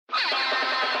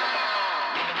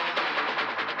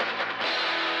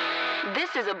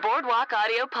This is a Boardwalk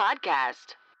Audio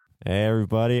podcast. Hey,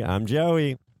 everybody. I'm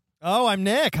Joey. Oh, I'm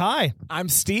Nick. Hi. I'm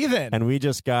Steven. And we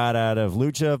just got out of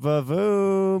Lucha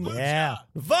VaVOOM. Yeah.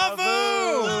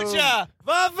 VaVOOM! Lucha!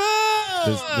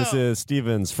 VaVOOM! This is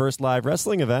Steven's first live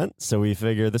wrestling event, so we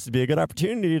figured this would be a good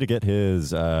opportunity to get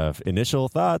his initial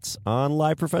thoughts on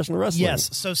live professional wrestling.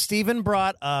 Yes. So Steven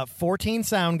brought 14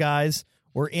 sound guys.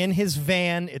 We're in his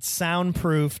van. It's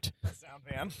soundproofed. Sound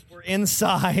van. We're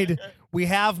inside. We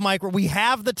have we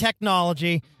have the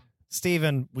technology.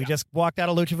 Steven, we just walked out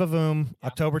of Lucha VaVOOM,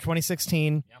 October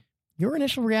 2016. Yep. Your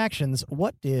initial reactions,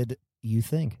 what did you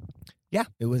think? Yeah,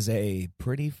 it was a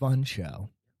pretty fun show.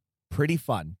 Pretty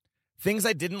fun. Things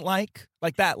I didn't like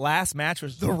that last match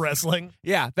was... The wrestling?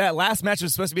 Yeah, that last match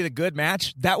was supposed to be the good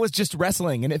match. That was just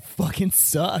wrestling, and it fucking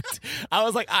sucked. I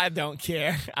was like, I don't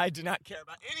care. I do not care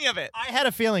about any of it. I had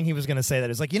a feeling he was going to say that.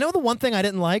 It's like, the one thing I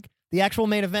didn't like? The actual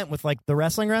main event with, the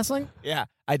wrestling? Yeah,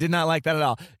 I did not like that at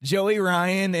all. Joey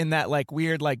Ryan and that,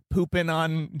 weird, pooping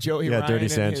on Joey Ryan. Yeah, Dirty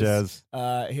Sanchez.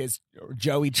 His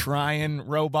Joey Tryon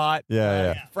robot.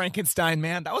 Yeah. Frankenstein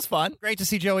Man. That was fun. Great to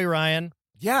see Joey Ryan.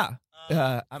 Yeah.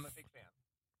 I'm a big fan.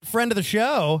 Friend of the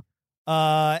show,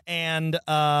 and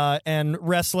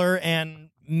wrestler and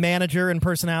manager and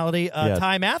personality,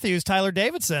 Ty Matthews, Tyler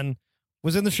Davidson,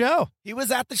 was in the show. He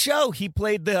was at the show. He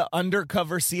played the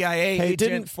undercover CIA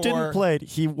agent didn't play.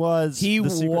 He was.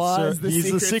 He's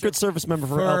the Secret Service member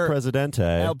for El Presidente.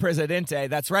 El Presidente.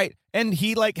 That's right. And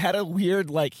he had a weird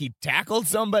he tackled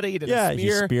somebody. He did a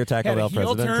spear. He spear tackled El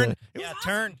Presidente.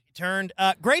 Turned.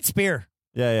 Great spear.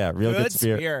 Yeah, real good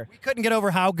spear. We couldn't get over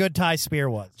how good Ty's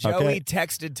spear was. Joey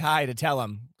texted Ty to tell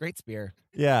him, great spear.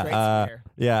 Yeah, great spear.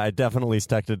 Yeah, I definitely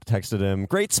texted him,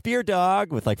 great spear,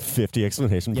 dog, with 50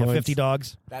 exclamation points. 50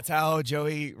 dogs. That's how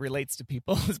Joey relates to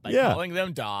people, is by calling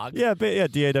them dogs. Yeah,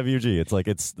 DAWG.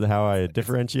 It's how I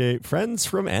differentiate friends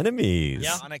from enemies.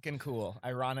 Yeah.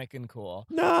 Ironic and cool.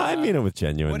 No, I mean it with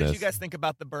genuineness. What did you guys think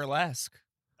about the burlesque?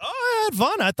 Oh, I had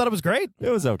fun. I thought it was great. It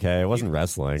was okay. It wasn't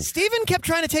wrestling. Steven kept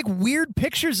trying to take weird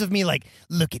pictures of me,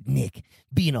 look at Nick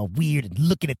being all weird and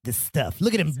looking at this stuff.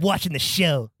 Look at him watching the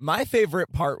show. My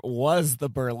favorite part was the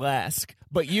burlesque,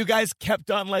 but you guys kept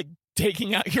on,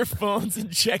 taking out your phones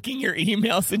and checking your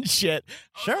emails and shit.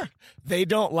 Sure. They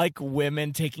don't like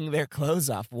women taking their clothes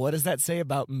off. What does that say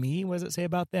about me? What does it say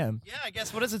about them? Yeah, I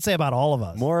guess, what does it say about all of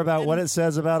us? More about what it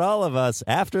says about all of us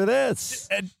after this.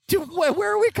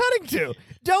 Where are we cutting to?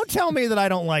 Don't tell me that I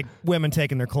don't like women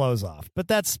taking their clothes off. But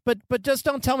just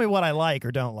don't tell me what I like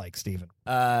or don't like, Steven.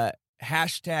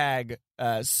 Hashtag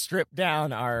strip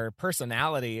down our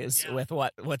personalities with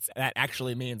what's that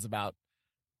actually means about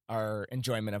our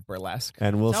enjoyment of burlesque.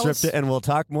 And we'll we'll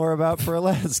talk more about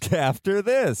burlesque after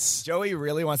this. Joey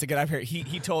really wants to get up here.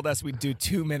 He told us we'd do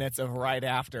 2 minutes of right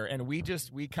after, and we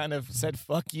kind of said,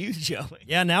 fuck you, Joey.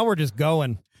 Yeah, now we're just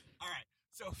going. All right.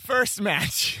 So first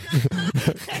match.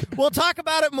 We'll talk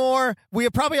about it more. We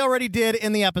probably already did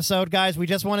in the episode, guys. We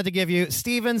just wanted to give you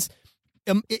Steven's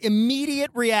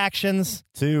immediate reactions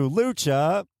to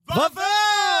Lucha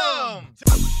VaVOOM!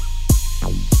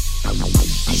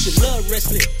 You should love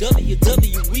wrestling,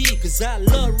 WWE, cause I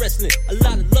love wrestling. A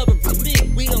lot of loving from me.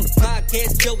 We on the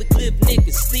podcast, Joey, Cliff, Nick,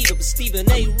 and Steven. But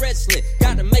Steven ain't wrestling.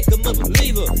 Gotta make him a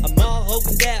believer. I'm all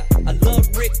Hogan down. I love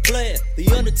Ric Flair. The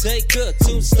Undertaker,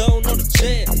 Tombstone on the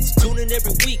chair. So tune in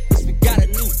every week, cause we got a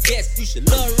new guest. You should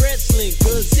love wrestling,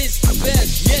 cause it's the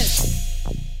best, yes.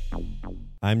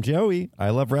 I'm Joey. I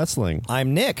love wrestling.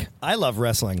 I'm Nick. I love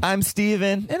wrestling. I'm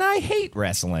Steven, and I hate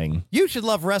wrestling. You Should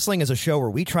Love Wrestling is a show where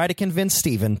we try to convince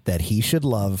Steven that he should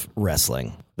love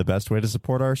wrestling. The best way to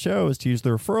support our show is to use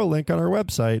the referral link on our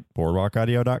website,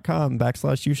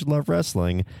 boardwalkaudio.com/You Should Love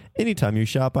Wrestling, anytime you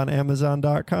shop on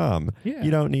Amazon.com. Yeah. You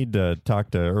don't need to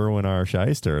talk to Erwin R.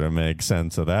 Shyster to make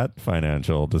sense of that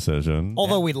financial decision.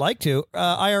 Although we'd like to.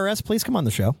 IRS, please come on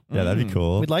the show. Yeah, that'd be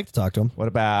cool. We'd like to talk to him. What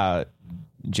about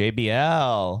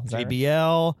JBL?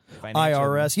 JBL,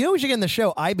 IRS. You know we should get in the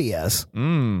show IBS.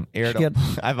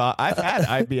 I've had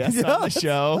IBS on the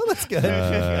show. Oh, that's good.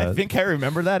 I think I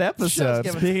remember that episode.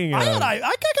 Speaking of, I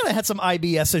kind of had some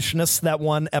IBS-ishness that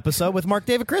one episode with Mark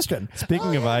David Christian.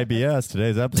 Speaking of IBS,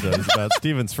 today's episode is about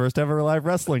Steven's first ever live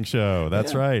wrestling show.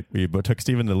 That's right. We took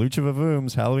Steven to Lucha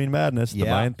VaVOOM's Halloween Madness at the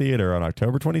Mayan Theater on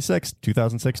October 26,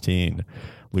 2016.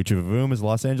 Lucha VaVOOM is a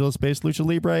Los Angeles-based lucha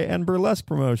libre and burlesque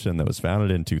promotion that was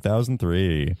founded in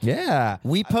 2003. Yeah.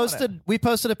 We posted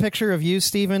a picture of you,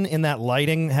 Steven, in that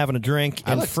lighting, having a drink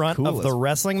in front of the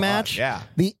wrestling match. Yeah.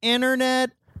 The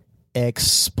internet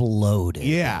exploded.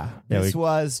 Yeah, this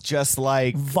was just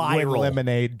like Viral. when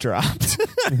lemonade dropped.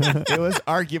 It was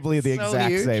arguably the So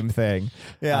exact huge. same thing.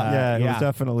 Yeah, it was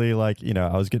definitely like,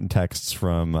 I was getting texts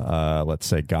from, let's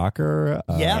say, Gawker.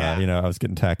 I was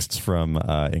getting texts from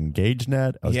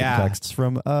EngageNet. I was getting texts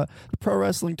from the Pro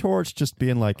Wrestling Torch, just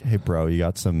being like, "Hey, bro, you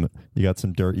got some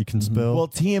dirt you can spill." Well,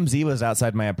 TMZ was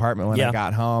outside my apartment when I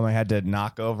got home. I had to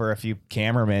knock over a few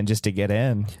cameramen just to get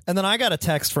in. And then I got a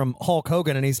text from Hulk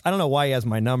Hogan, and I don't know why he has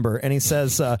my number, and he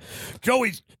says,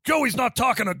 Joey's not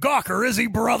talking to Gawker, is he,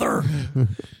 brother?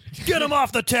 Get him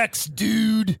off the text,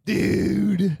 dude.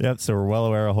 Yep. So we're well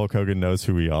aware Hulk Hogan knows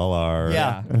who we all are.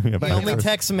 Yeah. He He only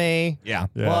texts me. Yeah,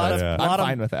 I'm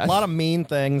fine with that. A lot of mean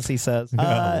things he says.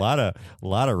 A lot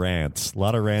of rants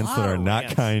that are not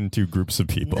kind to groups of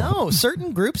people. No,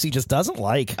 certain groups he just doesn't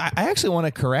like. I actually want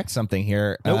to correct something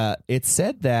here. Nope. It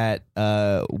said that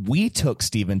we took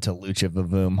Steven to Lucha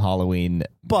VaVOOM Halloween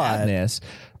Madness,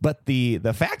 but the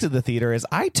fact of the theater is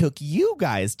I took you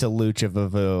guys to Lucha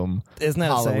VaVOOM Isn't that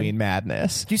Halloween insane?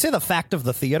 Madness. Did you say the fact of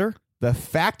the theater? The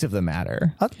fact of the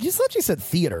matter. I just thought you said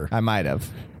theater. I might have.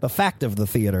 The fact of the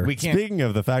theater. We can't. Speaking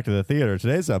of the fact of the theater,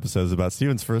 today's episode is about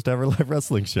Steven's first ever live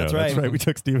wrestling show. That's right. We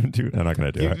took Steven to. I'm not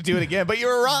going to do it. Do it again, but you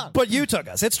were wrong. But you took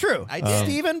us. It's true. I did.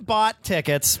 Steven bought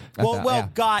tickets.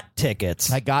 Got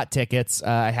tickets. I got tickets.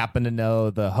 I happen to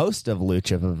know the host of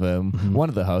Lucha VaVOOM, one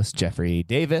of the hosts, Jeffrey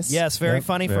Davis. Yes, very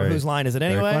funny. For whose line is it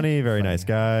anyway? Very funny, very nice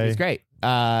guy. He's great.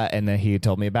 And then he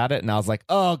told me about it, and I was like,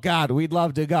 "Oh God, we'd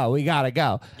love to go. We gotta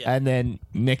go." Yeah. And then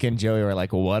Nick and Joey were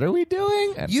like, "What are we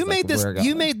doing?" And You it's like, made this. "We're going."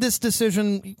 You made this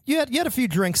decision. You had a few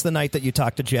drinks the night that you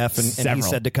talked to Jeff, and he Several.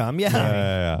 said to come. Yeah.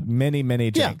 Yeah. many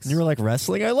drinks. And you were like,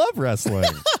 wrestling? I love wrestling.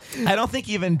 I don't think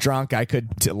even drunk I could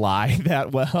lie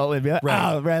that well and be like,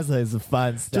 Right. "Oh, wrestling is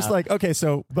fun stuff." Just like, okay,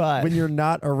 so But- when you're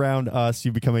not around us,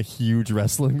 you become a huge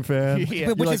wrestling fan. Yeah. Which You're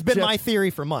has like been Jeff- my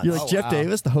theory for months. You're like Jeff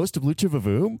Davis, the host of Lucha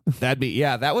VaVOOM?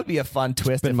 that would be a fun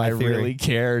twist been if my I theory. really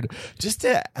cared. Just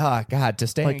to to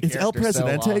stay Like, in is El character so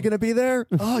Presidente long. going to be there?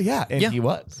 Oh yeah, and Yeah. he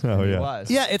was. Oh, He yeah. was.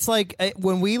 Yeah, it's like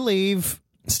when we leave,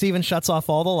 Steven shuts off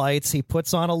all the lights. He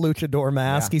puts on a luchador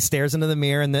mask. Yeah. He stares into the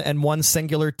mirror, and one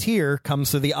singular tear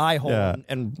comes through the eye hole Yeah.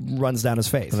 and runs down his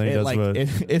face. And then he It, does like what-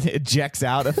 it ejects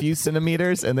out a few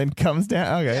centimeters and then comes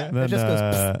down. Okay. And then, It just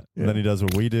goes, then he does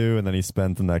what we do, and then he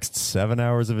spends the next 7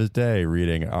 hours of his day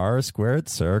reading R Squared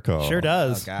Circle. Sure Oh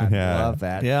does. God, Yeah. love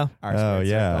that. Yeah. R Oh, squared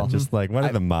yeah. circle. Just like, what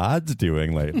are the mods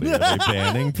doing lately? Are they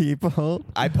banning people?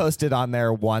 I posted on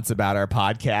there once about our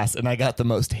podcast, and I got the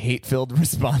most hate-filled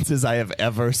responses I have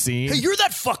ever seen. Hey, you're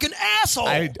that fucking asshole.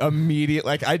 I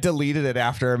immediately, I deleted it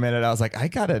after a minute. I was like, I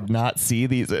gotta not see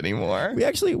these anymore.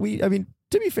 I mean,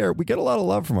 to be fair, we get a lot of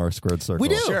love from our Squared Circle. We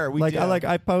do. Sure, we like, do.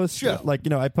 I post,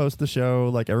 I post the show,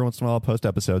 like, every once in a while I'll post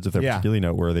episodes if they're Yeah. particularly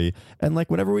noteworthy. And,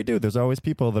 like, whenever we do, there's always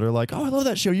people that are like, oh, I love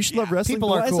that show. You should love wrestling.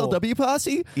 people are the cool. YSLW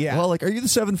posse? Yeah. Well, like, are you the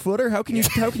 7-footer? How can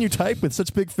you type with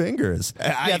such big fingers?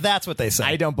 yeah, that's what they say.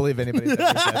 I don't believe anybody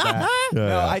that said that. No,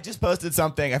 Yeah. I just posted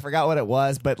something. I forgot what it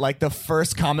was, but like the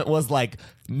first comment was like,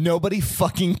 nobody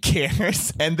fucking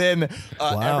cares. And then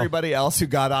everybody else who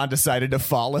got on decided to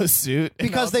follow suit. And I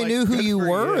because was they like, knew who good you for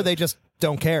were, you. or they just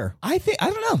don't care. I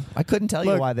don't know. I couldn't tell you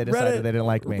Look, why they decided they didn't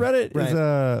like me. Reddit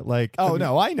is like, Oh I mean,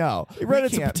 no, I know.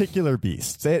 Reddit's We a can't- particular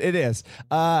beast. It is.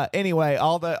 Anyway,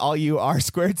 all you R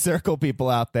Squared Circle people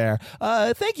out there,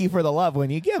 thank you for the love when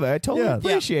you give it. I totally Yeah.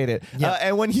 appreciate it. Yeah.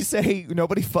 And when you say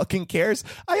nobody fucking cares,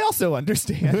 I also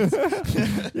understand.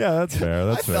 Yeah, that's fair. I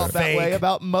That's fair. felt that Fake. way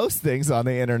about most things on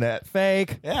the internet.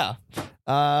 Fake. Yeah. Great.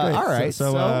 All right.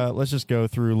 So, let's just go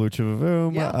through Lucha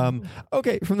VaVOOM. Yeah.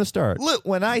 Okay, from the start.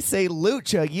 When I say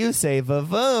Lucha, you say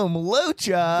VaVOOM.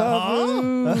 Lucha.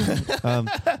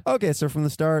 Okay, so from the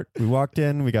start, we walked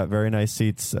in. We got very nice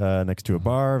seats next to a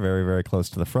bar, very, very close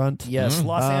to the front. Yes,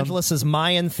 Los Angeles'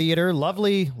 Mayan Theater.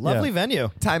 Lovely venue.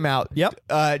 Time out.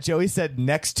 Yep. Joey said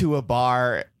next to a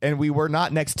bar, and we were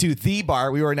not next to the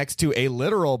bar. We were next to a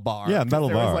literal bar. Yeah, metal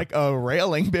there bar. was like a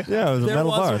railing behind. Yeah, it was a There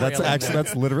metal was a bar. That's railing actually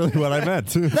that's literally what I meant.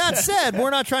 That said,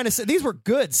 we're not trying to say these were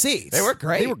good seats. They were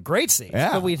great. They were great seats.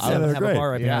 Yeah. But we Oh, have they're a great.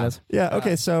 bar right behind Yeah. us. Yeah.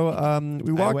 Okay. So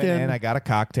we I walked went in. I got a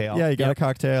cocktail. Yeah, you got a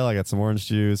cocktail. I got some orange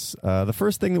juice. The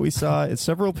first thing that we saw is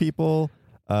several people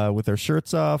with their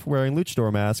shirts off, wearing luchador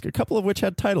masks, a couple of which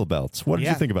had title belts. What did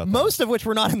you think about that? Most of which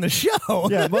were not in the show.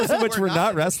 Yeah, most of which were not not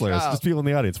in the wrestlers, show. just people in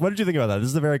the audience. What did you think about that? This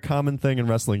is a very common thing in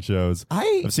wrestling shows.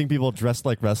 I've seen people dressed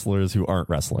like wrestlers who aren't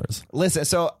wrestlers. Listen,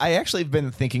 so I actually have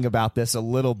been thinking about this a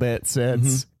little bit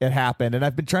since it happened, and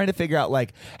I've been trying to figure out,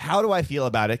 like, how do I feel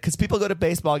about it? Because people go to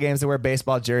baseball games, they wear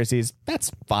baseball jerseys.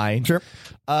 That's fine. Sure.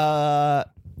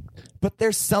 But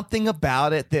there's something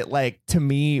about it that, like, to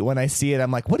me, when I see it, I'm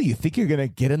like, what do you think you're going to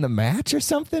get in the match or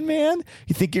something, man?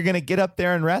 You think you're going to get up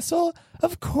there and wrestle?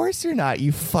 Of course you're not,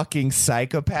 you fucking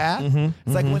psychopath.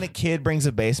 It's like when a kid brings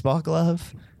a baseball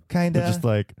glove, kind They're of. just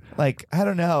like, I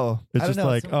don't know. it's I don't just know.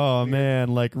 like, It's oh weird. man,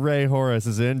 like Ray Horace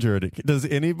is injured. Does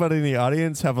anybody in the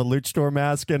audience have a luchador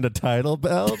mask and a title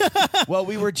belt? Well,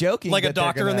 we were joking. Like a that they're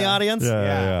doctor in the gonna- audience?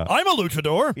 Yeah. I'm a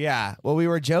luchador. Yeah. Well, we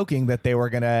were joking that they were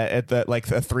going to, the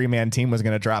 3-man team was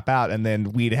going to drop out, and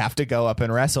then we'd have to go up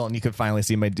and wrestle, and you could finally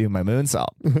see me do my moonsault.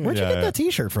 Where'd you Yeah, get that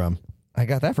T-shirt from? I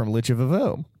got that from Lucha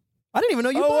VaVOOM. I didn't even know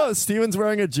you Oh, bought. wow, Steven's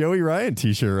wearing a Joey Ryan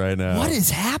t-shirt right now. What is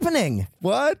happening?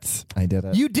 What? I did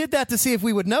it. You did that to see if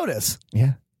we would notice.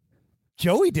 Yeah.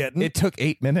 Joey didn't. It took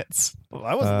 8 minutes. Well,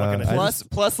 I wasn't looking at I it.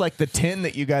 Plus, like the 10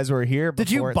 that you guys were here.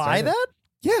 Did you before it buy started. that?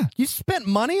 Yeah. You spent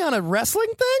money on a wrestling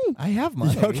thing? I have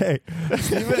money. Okay.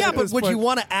 Steven Yeah, at but this would you point-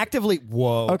 want to actively?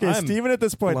 Whoa. Okay, I'm Steven at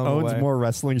this point blown owns away. more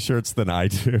wrestling shirts than I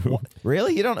do.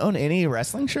 Really? You don't own any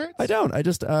wrestling shirts? I don't. I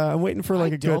just I'm waiting for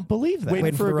like I a don't good believe that.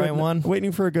 Waiting for a the right good, one?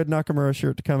 Waiting for a good Nakamura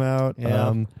shirt to come out.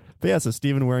 Yeah. But yeah, so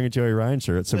Steven wearing a Joey Ryan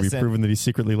shirt, so Listen, we've proven that he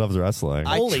secretly loves wrestling.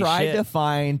 I Holy tried shit. to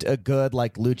find a good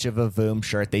like Lucha VaVOOM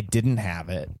shirt. They didn't have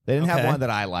it. They didn't have Okay. one that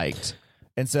I liked.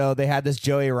 And so they had this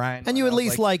Joey Ryan. And you one. at I was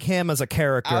least like him as a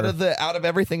character. out of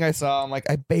everything I saw, I'm like,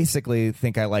 I basically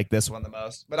think I like this one the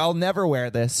most. But I'll never wear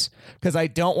this because I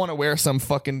don't want to wear some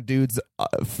fucking dude's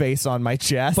face on my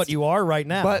chest. but you are right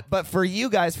now. But for you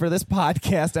guys, for this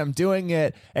podcast, I'm doing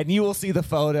it, and you will see the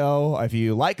photo if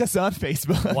you like us on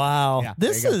Facebook. wow. Yeah, there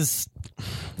This you go. is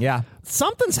Yeah.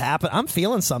 something's happened. I'm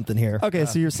feeling something here. Okay,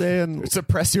 so you're saying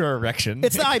Suppress your erection.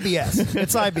 It's IBS.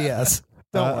 It's IBS.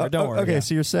 Don't worry. Okay, Yeah.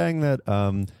 so you're saying that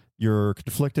you're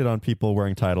conflicted on people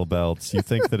wearing title belts. You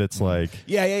think that it's like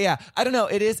Yeah. I don't know.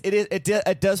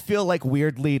 It does feel like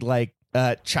weirdly like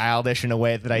childish in a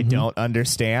way that I don't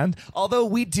understand. Although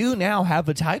we do now have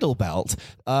a title belt,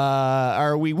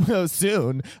 or we will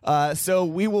soon. So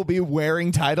we will be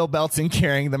wearing title belts and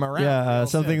carrying them around. real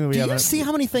something soon. that we Do you haven't. see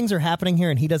how many things are happening here,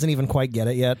 and he doesn't even quite get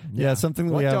it yet? Yeah, something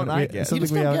that What we don't haven't. I we- get? Something You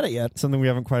just we don't haven't, get it yet. Something we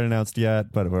haven't quite announced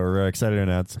yet, but we're very excited to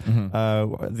announce.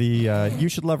 The You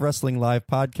Should Love Wrestling Live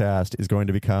podcast is going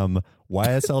to become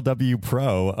YSLW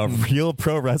Pro, a real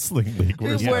pro wrestling league.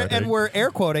 And we're air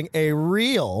quoting a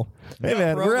real. Hey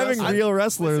man, pro we're having wrestling. real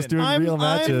wrestlers Listen, doing I'm- real I'm-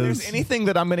 matches. If there's anything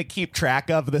that I'm going to keep track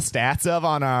of the stats of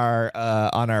on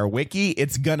our wiki,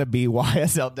 it's going to be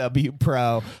YSLW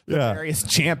Pro, the Yeah. various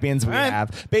champions we All right.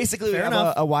 have. Basically, Fair we have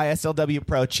enough. a YSLW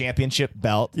Pro championship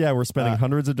belt. Yeah, we're spending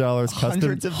hundreds of dollars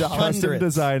hundreds of dollars. custom Hundreds. On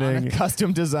designing a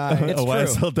custom design. a It's true.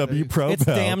 YSLW Pro It's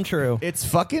belt. damn true. It's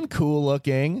fucking cool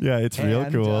looking. Yeah, it's real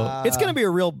And, cool. It's going to be a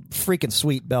real freaking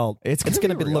sweet belt. It's going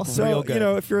gonna to be real. look So, real good. you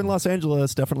know, if you're in Los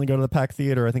Angeles, definitely go to the Pack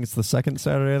Theater. I think it's the second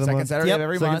Saturday of the Second month. Saturday Yep. of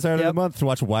every Second month. Saturday Yep. of the month to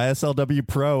watch YSLW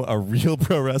Pro, a real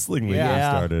pro wrestling league Yeah.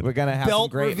 that started. We're gonna have some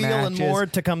belt great reveal and matches. more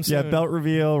to come soon. Yeah, belt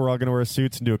reveal. We're all going to wear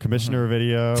suits and do a commissioner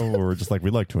video. Where we're just like,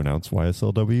 we'd like to announce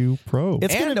YSLW Pro.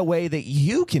 It's and gonna- a way that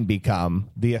you can become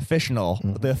the official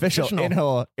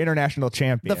international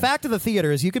champion. The fact of the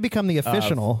theater is you could become the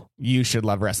official. You Should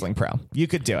Love Wrestling Pro. You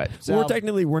could do it. So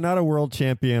we're not a world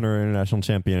champion or international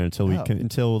champion until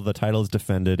until the title is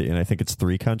defended in, I think it's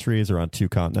 3 countries or on 2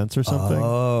 continents or something.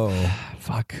 Oh,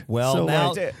 fuck. well, So,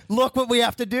 now like- look what we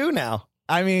have to do now.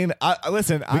 I mean,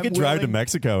 listen. we could drive to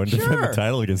Mexico and defend Sure. the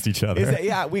title against each other.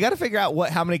 Yeah, we got to figure out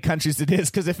how many countries it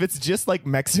is, because if it's just like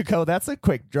Mexico, that's a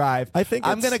quick drive. I think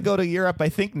I'm it's- going to go to Europe. I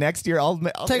think next year I'll Take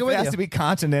it if with it has you. to be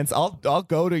continents. I'll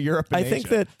go to Europe. And I think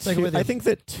Asia.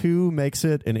 that 2 makes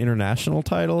it an international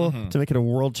title. To make it a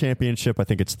world championship, I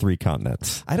think it's 3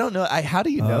 continents. I don't know. How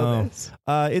do you know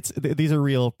this? These are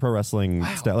real pro wrestling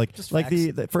stuff. Like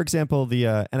for example, the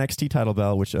NXT title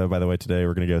belt, which by the way, today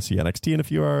we're going to go see NXT in a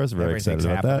few hours. Very Everything's excited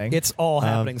about happening. It's all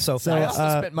happening so I fast.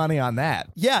 also spent money on that.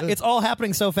 Yeah, it's all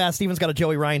happening so fast. Steven's got a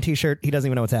Joey Ryan T-shirt. He doesn't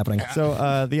even know what's happening. that.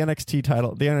 So the NXT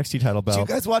title Did you belt.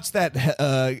 guys watch that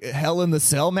Hell in the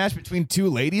Cell match between 2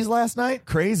 ladies last night?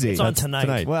 Crazy. It's on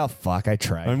tonight. Well, fuck. I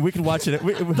tried. I mean, we can watch it.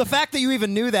 The fact that you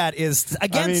even knew that is,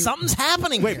 again, I mean- something's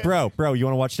happening. Wait, here. bro, you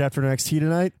want to watch it after NXT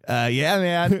tonight? Yeah,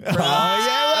 man. Let's bro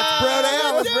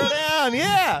down. Let's bro down.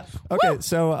 Yeah. Okay,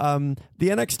 so the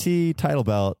NXT title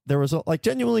belt, there was like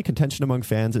genuinely contention among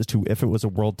fans as to if it was a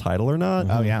world title or not.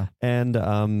 Oh, yeah.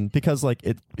 And because like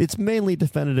it's mainly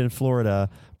defended in Florida,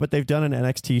 but they've done an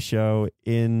NXT show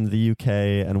in the UK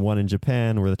and one in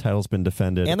Japan where the title's been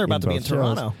defended. And they're about to be both in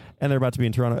Toronto. shows. And they're about to be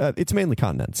in Toronto. It's mainly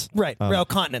continents. Right. Well,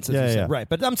 continents, as yeah, you said. yeah. Right.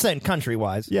 But I'm saying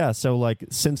country-wise. Yeah, so like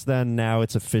since then, now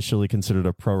it's officially considered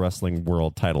a pro wrestling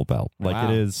world title belt. Like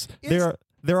Wow. it is. There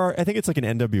I think it's like an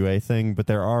NWA thing, but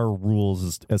there are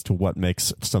rules as to what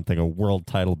makes something a world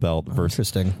title belt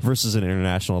versus an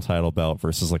international title belt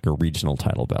versus like a regional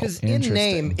title belt. Because in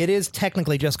name, it is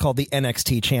technically just called the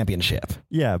NXT Championship.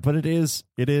 Yeah, but it is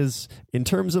in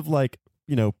terms of like,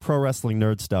 pro wrestling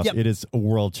nerd stuff, it is a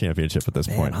world championship at this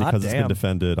point because it's been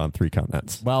defended on 3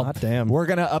 continents. Well, we're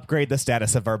going to upgrade the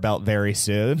status of our belt very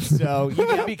soon. So you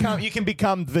can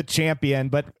become the champion,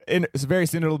 but very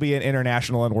soon it'll be an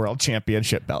international and world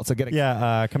championship belt. So come to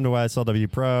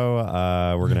YSLW Pro.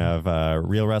 We're going to have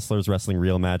real wrestlers wrestling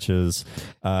real matches.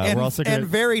 We're also and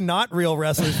very not real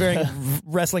wrestlers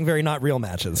wrestling very not real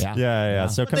matches. Yeah.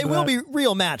 So they will be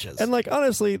real matches. And like,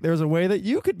 honestly, there's a way that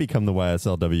you could become the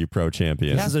YSLW Pro champion.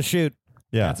 This is a shoot.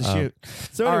 Yeah, that's a shoot.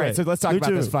 So all anyway, right, so let's talk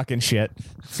about this fucking shit.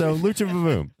 So Lucha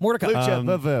VaVOOM. More to come.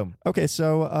 Lucha VaVOOM. Okay,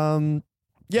 so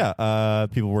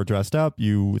people were dressed up.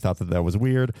 You thought that was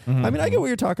weird. Mm-hmm. I mean, I get what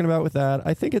you're talking about with that.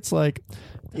 I think it's like,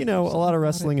 a lot of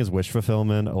wrestling is wish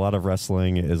fulfillment. A lot of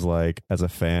wrestling is like, as a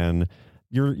fan,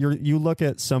 you look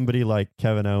at somebody like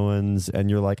Kevin Owens and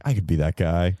you're like, I could be that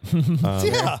guy.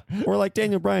 Or like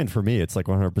Daniel Bryan. For me, it's like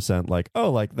 100% like,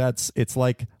 it's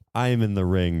like I'm in the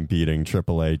ring beating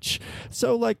Triple H.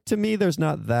 So like, to me, there's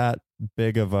not that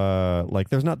big of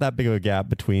a gap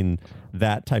between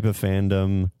that type of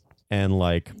fandom and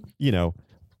like,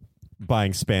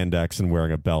 buying spandex and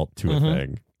wearing a belt to a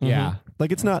thing. Yeah.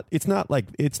 Like it's not like,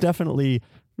 it's definitely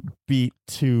beat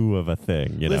 2 of a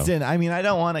thing, Listen, I mean, I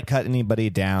don't want to cut anybody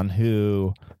down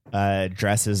who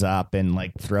dresses up and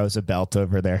like throws a belt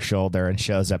over their shoulder and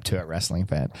shows up to a wrestling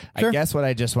event. Sure. I guess what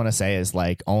I just want to say is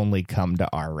like, only come to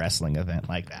our wrestling event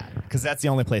like that, because that's the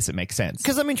only place it makes sense.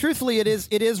 Because I mean, truthfully, it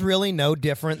is really no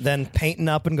different than painting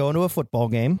up and going to a football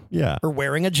game. Yeah. Or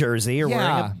wearing a jersey or wearing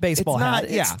a baseball hat.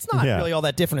 It's not really all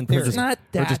that different in theory. It's not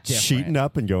that Or just different. cheating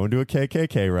up and going to a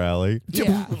KKK rally.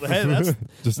 Yeah. Hey,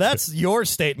 that's your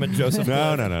statement, Joseph.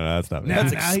 No, that's not. That's No, he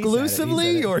said it.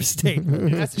 exclusively your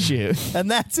statement. That's a shoot.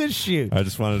 And that's his shoot. I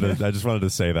just wanted to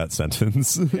say that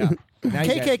sentence. Yeah. Now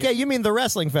you KKK, you mean the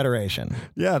Wrestling Federation?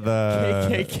 Yeah, the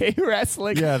KKK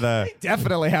wrestling. Yeah, they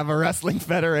definitely have a wrestling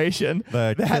federation.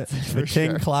 That's the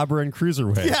King Clobber and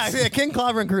Cruiserweights. Yeah, King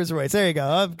Clobber and Cruiserweights. There you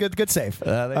go. Good save.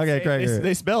 Okay, great.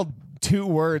 They spelled 2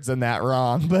 words in that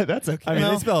wrong, but that's okay. I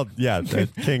mean, they spelled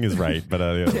King is right, but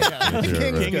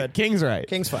King's right.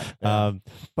 King's fine.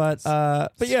 But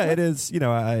yeah, it is.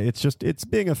 It's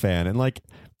being a fan, and like,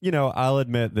 I'll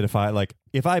admit that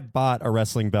if I bought a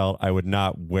wrestling belt, I would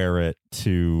not wear it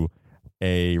to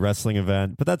a wrestling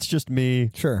event. But that's just me.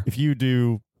 Sure. If you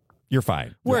do, you're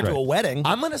fine. Wear it to a wedding.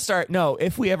 I'm going to start. No,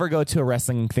 if we ever go to a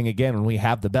wrestling thing again when we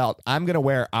have the belt, I'm going to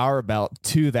wear our belt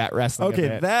to that wrestling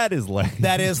event. That is lame.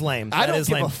 That is lame. I don't is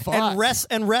give lame. a fuck.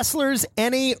 And wrestlers,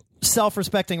 any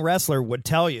self-respecting wrestler would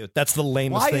tell you that's the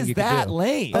lamest Why thing is you could that do.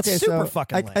 lame? That's super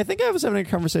fucking lame. I think I was having a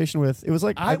conversation with. It was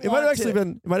like it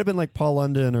might have been like Paul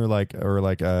London or like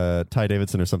Ty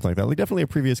Davidson or something like that. Like definitely a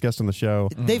previous guest on the show.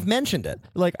 They've mentioned it.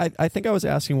 Like I think I was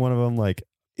asking one of them like,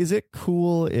 is it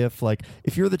cool if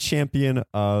you're the champion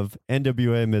of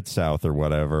NWA Mid-South or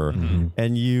whatever,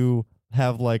 and you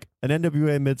have like an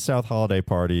NWA Mid-South holiday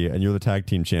party and you're the tag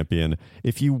team champion,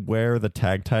 if you wear the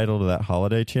tag title to that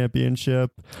holiday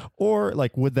championship, or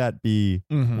like, would that be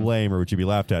lame or would you be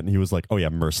laughed at? And he was like, oh yeah,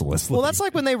 mercilessly. Well, that's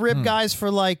like when they rib guys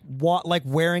for like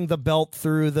wearing the belt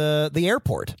through the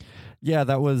airport. Yeah,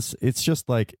 it's just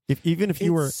like, even if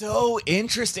you were so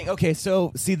interesting. Okay,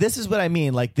 so see, this is what I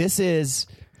mean. Like, this is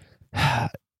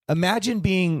imagine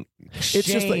being it's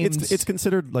just like it's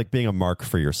considered like being a mark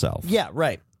for yourself. Yeah,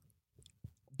 right.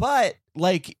 But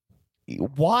like,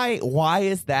 why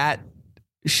is that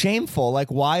shameful? Like,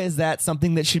 why is that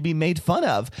something that should be made fun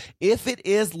of? If it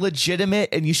is legitimate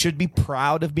and you should be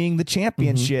proud of being the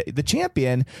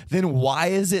champion, then why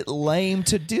is it lame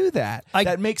to do that?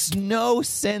 That makes no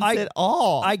sense at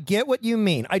all. I get what you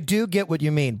mean. I do get what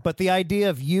you mean. But the idea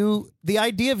of you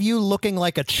looking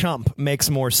like a chump makes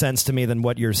more sense to me than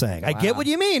what you're saying. Wow. I get what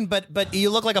you mean, but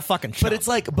you look like a fucking chump. But it's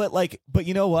like, but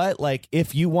you know what? Like,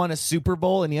 if you won a Super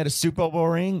Bowl and you had a Super Bowl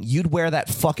ring, you'd wear that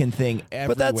fucking thing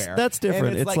everywhere. But that's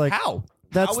different. And it's like how?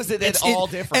 How is it all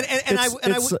different?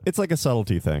 It's like a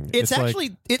subtlety thing. It's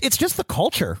actually it's just the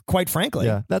culture, quite frankly.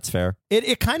 Yeah, that's fair.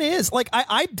 It kind of is. Like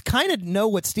I kind of know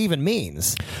what Steven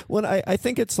means. Well, I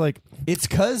think it's like it's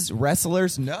because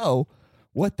wrestlers know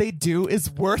what they do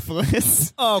is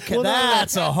worthless. Okay, well,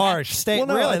 that's a harsh statement.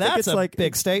 Well, no, really, that's a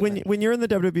big statement. When you're in the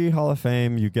WWE Hall of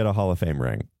Fame, you get a Hall of Fame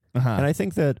ring, and I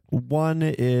think that one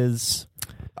is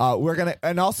We're gonna,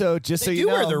 and also just so They you do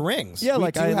know, wear their rings. Yeah, we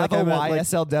like do I have like a I meant,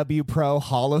 YSLW Pro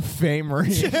Hall of Fame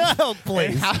ring. Oh,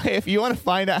 please. And if you want to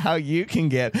find out how you can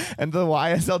get into the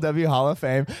YSLW Hall of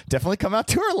Fame, definitely come out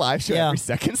to our live show Yeah. every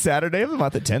second Saturday of the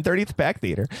month at 10:30 at the Pack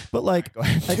Theater. But like,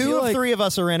 I Two feel of like, three of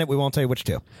us are in it. We won't tell you which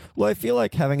two. well, I feel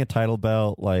like having a title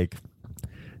belt, like,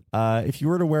 if you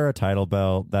were to wear a title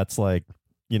belt, that's like,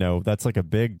 that's like a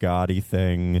big gaudy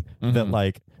thing that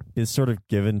like is sort of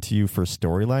given to you for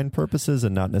storyline purposes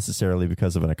and not necessarily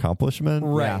because of an accomplishment.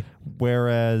 Right. Yeah.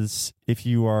 Whereas if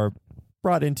you are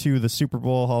brought into the Super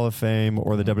Bowl Hall of Fame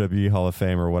or the WWE Hall of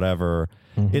Fame or whatever,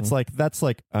 it's like that's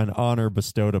like an honor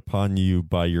bestowed upon you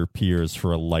by your peers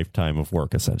for a lifetime of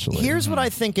work, essentially. Here's what I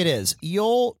think it is.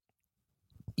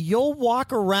 You'll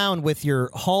walk around with your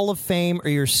Hall of Fame or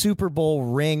your Super Bowl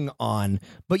ring on,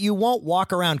 but you won't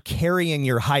walk around carrying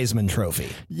your Heisman trophy.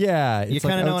 Yeah, You it's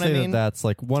like, kinda know would what I say mean? That's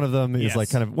like one of them is Yes. like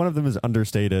kind of one of them is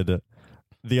understated.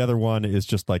 The other one is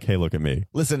just like, hey, look at me.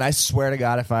 Listen, I swear to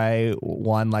God, if I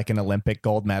won like an Olympic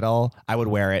gold medal, I would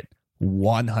wear it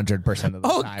 100% of the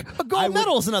Oh, time. a gold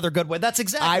medal is another good way. That's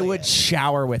exactly I would it.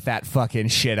 shower with that fucking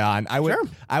shit on. I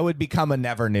would become a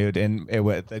never nude, and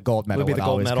the gold medal be would the gold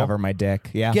always medal? cover my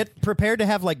dick. Yeah, Get prepared to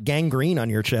have like gangrene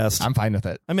on your chest. I'm fine with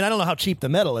it. I mean, I don't know how cheap the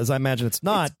metal is. I imagine it's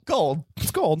not. It's gold.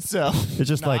 It's gold. So It's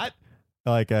just Not.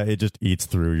 like it just eats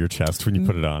through your chest when you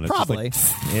put it on. It's Probably.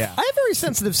 Just like, yeah. I have very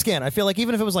sensitive skin. I feel like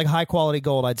even if it was like high quality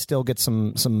gold, I'd still get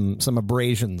some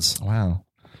abrasions. Wow.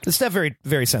 It's still very,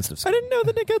 very sensitive I skin. didn't know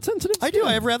that Nick got sensitive. I do.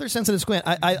 I have rather sensitive skin.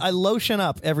 I lotion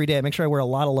up every day. I make sure I wear a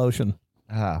lot of lotion.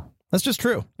 Oh. That's just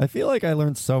true. I feel like I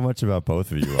learned so much about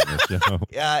both of you on this show.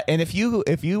 And if you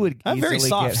would I have very easily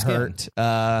soft get skin.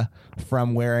 hurt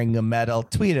from wearing a medal,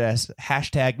 tweet us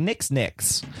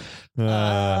 #NixNix.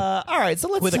 All right, so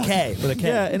let's With a K. With a K.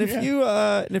 Yeah, and if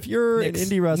you're Knicks. an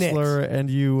indie wrestler and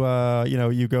you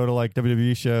you go to like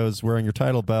WWE shows wearing your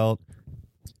title belt,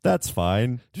 that's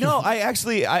fine. No, I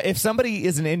actually, if somebody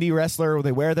is an indie wrestler,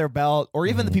 they wear their belt, or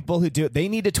even the people who do it, they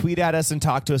need to tweet at us and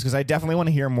talk to us because I definitely want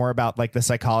to hear more about like the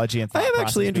psychology and thought I am process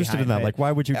actually interested in behind that. it. Like,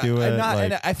 why would you do it?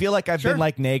 And I feel like I've been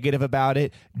like negative about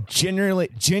it.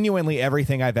 Genuinely,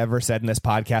 everything I've ever said in this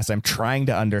podcast, I'm trying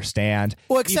to understand.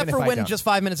 Well, except even for if I when don't. just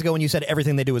 5 minutes ago when you said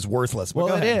everything they do is worthless. But Well,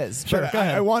 go it ahead. is. Sure, But go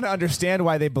ahead. I want to understand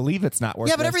why they believe it's not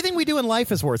worthless. Yeah, but everything we do in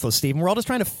life is worthless, Stephen. We're all just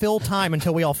trying to fill time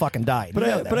until we all fucking die. But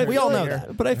I we feel all like- know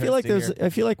that. But I feel like I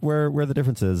feel like where the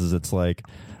difference is it's like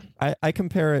I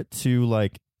compare it to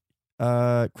like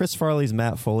Chris Farley's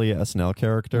Matt Foley SNL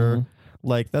character.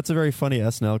 Like that's a very funny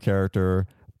SNL character.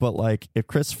 But like if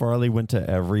Chris Farley went to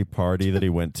every party that he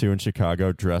went to in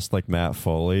Chicago dressed like Matt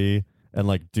Foley and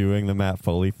like doing the Matt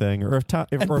Foley thing, or if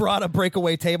Brought a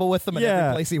breakaway table with them at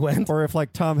every place he went. or if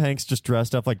like Tom Hanks just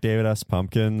dressed up like David S.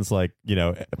 Pumpkins, like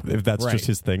if that's Right. just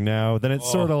his thing now, then it's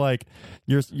sort of like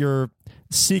you're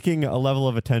seeking a level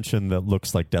of attention that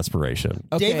looks like desperation.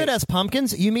 Okay. David S.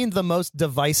 Pumpkins? You mean the most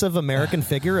divisive American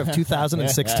figure of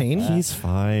 2016? He's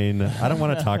fine. I don't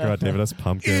want to talk about David S.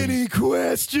 Pumpkins.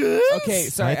 questions? Okay,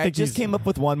 sorry, I I think just he's- came up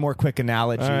with one more quick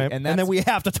analogy, All right. and And then we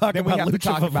have to talk then we about have to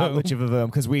Lucha talk about VaVOOM. Lucha VaVOOM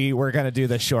because we're going to do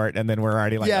this short, and then we're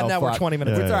already like, Yeah, oh, now we're fuck. 20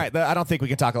 minutes. Yeah. It's all right. I don't think we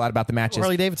can talk a lot about the matches.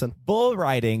 Harley Davidson. Bull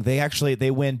riding,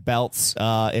 they win belts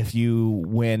if you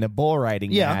win a bull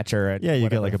riding Yeah. match or Yeah, you get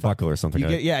whatever like the a fuck. buckle or something. You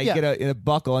get, you Yeah. get a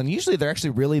buckle, and usually they're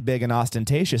actually really big and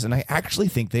ostentatious, and I actually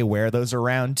think they wear those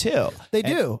around too. They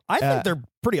And, do. I think they're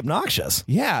pretty obnoxious.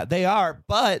 yeah, they are,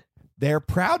 but they're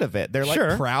proud of it. They're like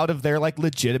Sure. proud of their like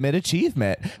legitimate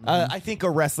achievement. I think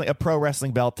a pro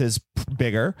wrestling belt is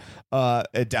bigger,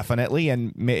 definitely,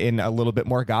 and in a little bit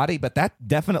more gaudy, but that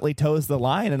definitely toes the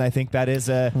line, and I think that is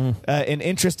an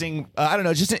interesting. I don't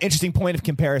know, just an interesting point of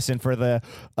comparison for the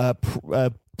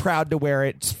proud to wear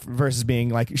it versus being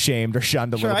like shamed or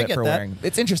shunned a Sure, little I bit get for that. wearing.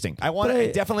 It's interesting. I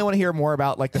definitely want to hear more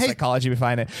about like the psychology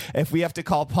behind it. If we have to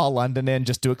call Paul London in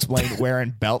just to explain wearing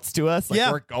belts to us, like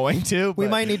Yeah. we're going to. We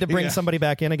but- might need to bring yeah. somebody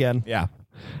back in again. Yeah.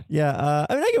 Yeah,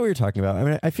 I mean, I get what you're talking about. I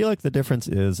mean, I feel like the difference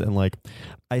is, and like,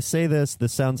 I say this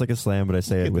sounds like a slam, but I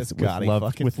say Look it at with this gaudy love,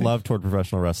 fucking with thing. love toward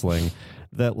professional wrestling.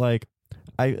 That like,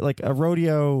 I like a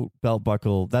rodeo belt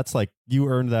buckle. That's like you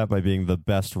earned that by being the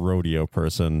best rodeo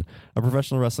person. A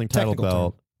professional wrestling title Technical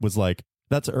belt was like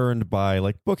that's earned by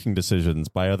like booking decisions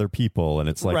by other people, and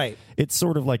it's like Right. it's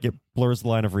sort of like it blurs the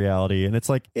line of reality, and it's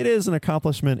like it is an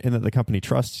accomplishment in that the company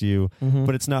trusts you,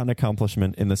 but it's not an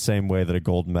accomplishment in the same way that a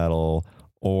gold medal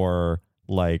or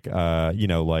like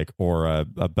or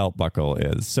a belt buckle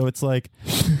is. So it's like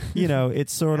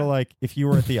it's sort of like if you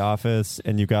were at the office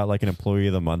and you got like an employee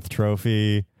of the month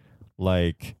trophy,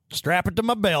 like Strap it to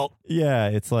my belt. yeah,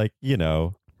 it's like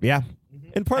Yeah.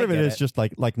 and part I of it get is it. just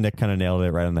like Nick kind of nailed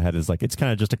it right on the head, is like it's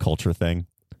kind of just a culture thing.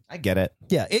 I get it.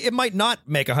 Yeah, it might not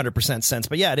make 100% sense,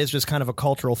 but yeah, it is just kind of a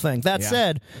cultural thing. That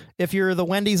said, if you're the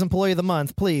Wendy's Employee of the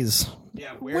Month, please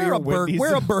wear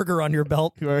a burger on your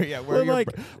belt. Wear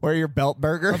your belt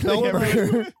burger.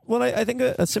 Well, I think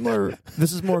a similar.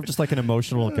 This is more of just like an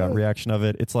emotional gut reaction of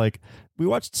it. It's like we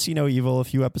watched See No Evil a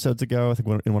few episodes ago. I think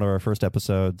in one of our first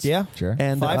episodes. Yeah, sure.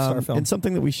 And 5-star film. and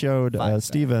something that we showed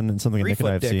Steven and something that Nick and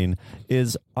I have seen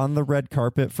is on the red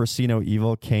carpet for See No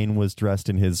Evil. Kane was dressed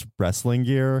in his wrestling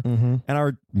gear, and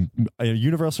our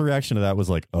universal reaction to that was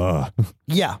like, ugh.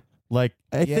 Yeah. Like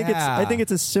I think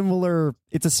it's a similar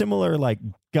like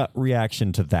gut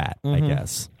reaction to that, I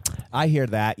guess. I hear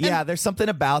that. Yeah, there's something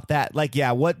about that. Like,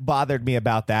 yeah, what bothered me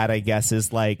about that, I guess,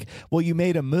 is like, well, you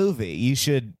made a movie. You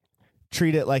should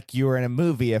treat it like you were in a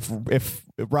movie. If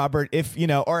Robert, if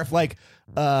like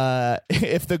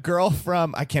if the girl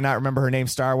from, I cannot remember her name,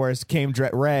 Star Wars came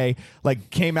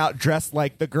out dressed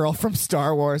like the girl from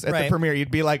Star Wars at the premiere,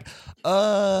 you'd be like,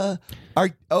 I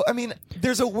mean,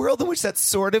 there's a world in which that's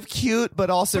sort of cute, but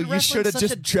also you should have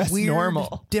just dressed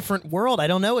normal. Different world. I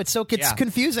don't know. It's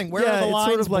confusing. Where are the lines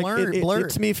sort of like, blurred? It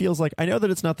to me feels like, I know that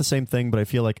it's not the same thing, but I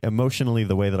feel like emotionally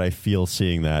the way that I feel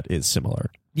seeing that is similar.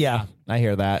 Yeah, I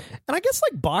hear that. And I guess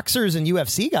like boxers and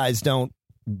UFC guys don't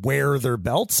wear their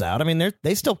belts out. I mean,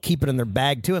 they still keep it in their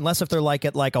bag too, unless if they're like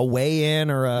at like a weigh-in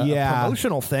or a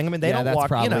promotional thing. I mean, they don't that's walk.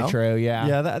 Probably true.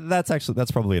 Yeah,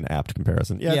 that's probably an apt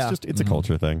comparison. Yeah, it's a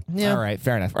culture thing. Yeah. All right,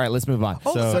 fair enough. All right, let's move on.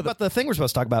 Oh, so about the thing we're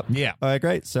supposed to talk about. Yeah. All right,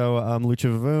 great. So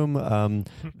Lucha VaVOOM,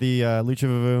 the Lucha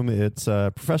VaVOOM, it's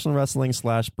a professional wrestling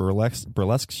 /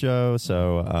 burlesque show.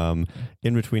 So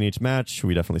in between each match,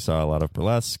 we definitely saw a lot of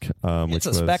burlesque. It's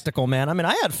a spectacle, man. I mean,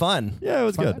 I had fun. Yeah, it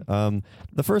was good.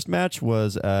 The first match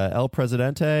was El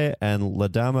Presidente and La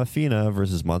Dama Fina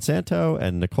versus Monsanto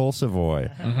and Nicole Savoy.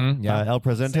 El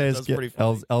Presidente's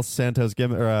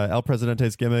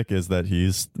gimmick is that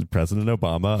he's President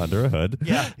Obama under a hood.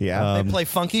 They play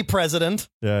funky president.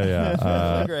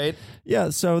 Great. Yeah,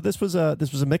 so this was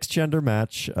a mixed gender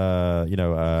match.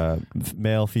 Male,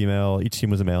 female. Each team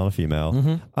was a male and a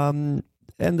female.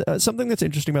 And something that's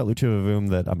interesting about Lucha VaVOOM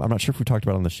that I'm not sure if we talked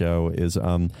about on the show is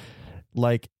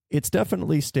like, it's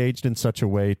definitely staged in such a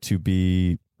way to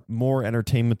be more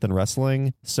entertainment than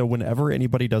wrestling. So whenever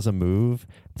anybody does a move,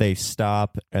 they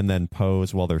stop and then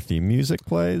pose while their theme music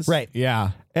plays. Right.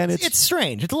 Yeah. And it's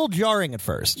strange. It's a little jarring at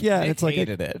first. Yeah, and it's like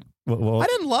hated it. Well, I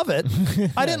didn't love it.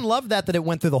 I didn't love that it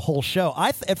went through the whole show.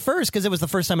 At first, because it was the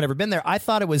first time I'd ever been there, I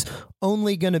thought it was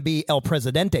only going to be El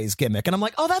Presidente's gimmick. And I'm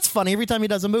like, oh, that's funny. Every time he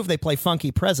does a move, they play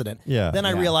funky president. Yeah. Then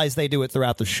I realized they do it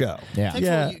throughout the show. Yeah. Takes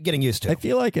a little getting used to. I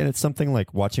feel like, and it's something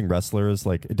like watching wrestlers,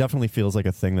 like it definitely feels like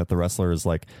a thing that the wrestlers,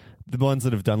 like the ones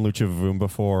that have done Lucha VaVOOM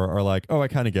before are like, oh, I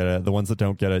kind of get it. The ones that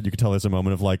don't get it, you can tell there's a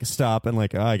moment of like, stop and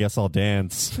like, oh, I guess I'll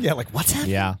dance. Yeah, like, what's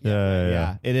happening?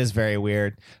 Yeah. It is very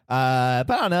weird. But I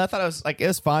don't know. I thought it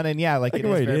was fun, and it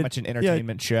is very much an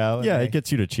entertainment show. Yeah, it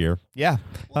gets you to cheer. Yeah.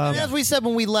 And as we said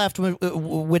when we left,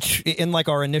 which in like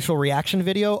our initial reaction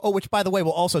video, which by the way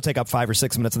will also take up 5 or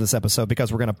 6 minutes of this episode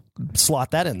because we're going to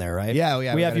slot that in there, right?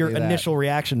 Yeah. We have your initial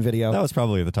reaction video. That was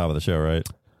probably at the top of the show, right?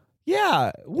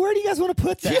 Yeah, where do you guys want to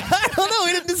put that? I don't know.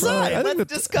 We didn't decide.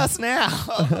 Let's discuss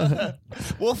now.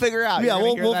 We'll figure out. Yeah,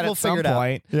 we'll figure it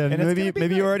out. Yeah,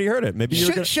 maybe you already heard it. Maybe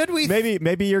should we?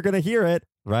 Maybe you're gonna hear it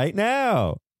right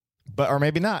now, or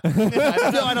maybe not. No,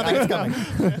 I don't think it's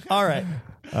coming. All right.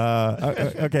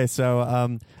 Okay,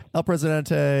 so El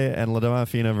Presidente and La Dama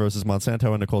Fina versus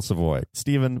Monsanto and Nicole Savoy.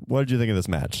 Steven, what did you think of this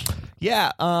match?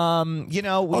 Yeah, we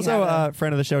also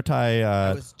friend of the show, Ty.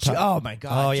 Oh my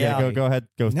God! Oh yeah, go ahead.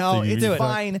 Go. No, it's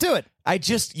fine. Do it.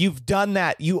 You've done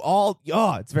that.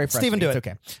 It's very frustrating. Steven, do it. It's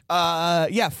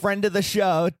okay. Friend of the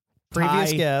show.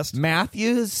 Previous Ty guest.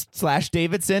 Matthews /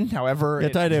 Davidson, however. Yeah,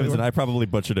 Ty Davidson. I probably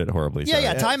butchered it horribly.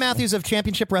 Yeah. Ty Matthews of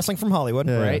Championship Wrestling from Hollywood.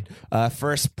 Yeah. Right.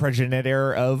 First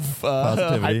progenitor of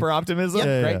hyper-optimism.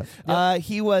 Yep. Right.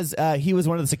 He was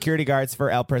one of the security guards for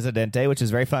El Presidente, which is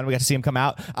very fun. We got to see him come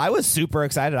out. I was super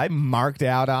excited. I marked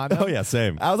out on him. Oh, yeah,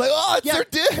 same. I was like, oh, it's their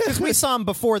dude. Because we saw him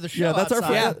before the show. Yeah, that's our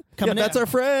friend. That's our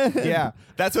friend. Yeah.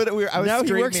 That's what I was now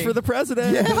streaming. He works for the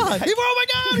president. Yeah. Oh, my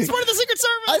God. He's part of the Secret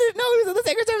Service. I didn't know he was in the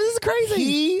Secret Service. This is crazy.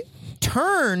 He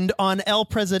turned on El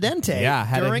Presidente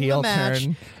during the match.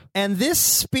 Turn. And this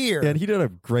spear, and he did a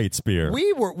great spear.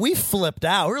 We flipped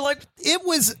out. We were like, it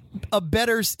was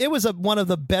one of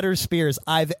the better spears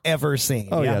I've ever seen.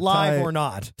 Oh yeah, live or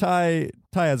not. Ty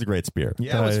Ty has a great spear.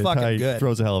 Yeah, it was fucking Ty good.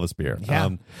 throws a hell of a spear. Yeah.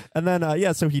 And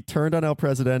then, so he turned on El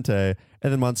Presidente,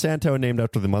 and then Monsanto, named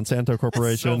after the Monsanto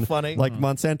Corporation. so funny. Like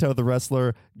Monsanto, the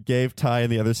wrestler, gave Ty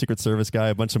and the other Secret Service guy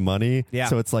a bunch of money. Yeah.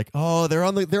 So it's like, oh, they're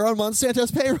on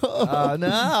Monsanto's payroll. Oh no!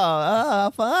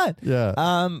 Oh, fun.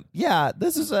 Yeah.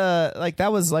 This is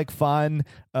that was like fun.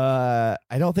 I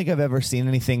don't think I've ever seen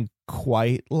anything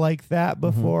quite like that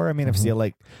before. I mean, I've seen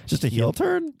like Just a heel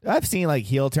turn? I've seen like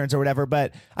heel turns or whatever,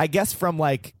 but I guess from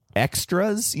like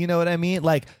extras, you know what I mean?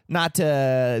 Like, not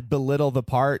to belittle the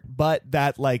part, but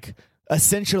that like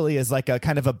essentially is like a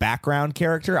kind of a background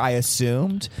character, I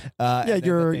assumed.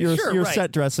 You're right.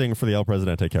 set dressing for the El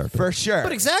Presidente character. For sure.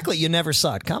 But exactly, you never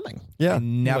saw it coming. Yeah. I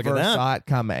never Look at that. saw it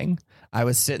coming. I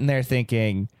was sitting there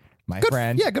thinking, my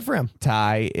friend Good for him.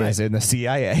 Ty is in the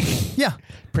CIA. Yeah.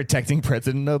 Protecting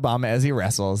President Obama as he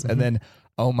wrestles. And then,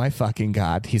 oh my fucking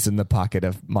God, he's in the pocket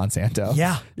of Monsanto.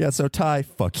 Yeah. Yeah, so Ty,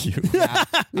 fuck you. Yeah.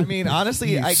 I mean,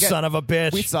 honestly, You son of a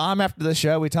bitch. We saw him after the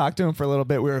show. We talked to him for a little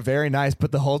bit. We were very nice,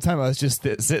 but the whole time I was just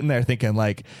sitting there thinking,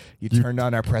 like, you turned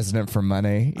on our president for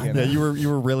money. You know? Yeah, you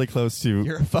were really close to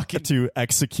You're a fucking to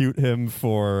execute him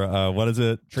for what is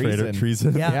it?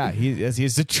 Treason. Yeah,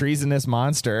 he's a treasonous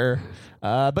monster.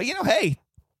 But hey,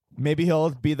 maybe he'll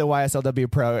be the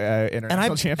YSLW Pro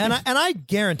International Champion. And I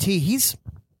guarantee he's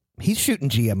shooting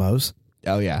GMOs.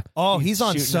 Oh yeah. Oh, he's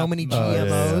on shooting so up- many Oh,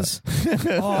 yeah,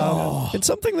 GMOs. And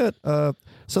something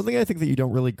I think that you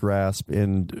don't really grasp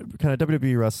in kind of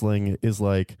WWE wrestling is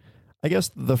like, I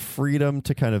guess, the freedom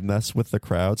to kind of mess with the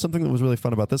crowd. Something that was really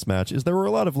fun about this match is there were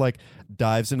a lot of like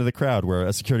dives into the crowd where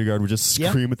a security guard would just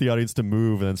scream at the audience to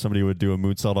move, and then somebody would do a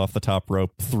moonsault off the top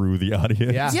rope through the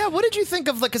audience. Yeah. Yeah, what did you think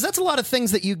of, like, because that's a lot of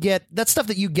things that you get, that's stuff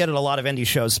that you get at a lot of indie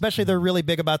shows, especially they're really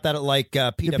big about that at like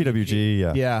PWG,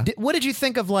 yeah. Yeah. What did you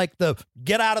think of like the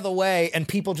get out of the way and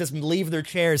people just leave their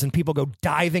chairs and people go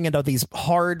diving into these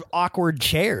hard, awkward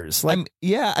chairs? Like,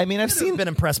 I've seen been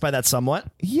impressed by that somewhat.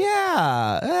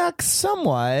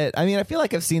 Somewhat. I mean, I feel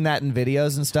like I've seen that in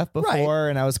videos and stuff before,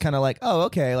 and I was kind of like, oh,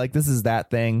 okay, like this is that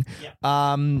thing.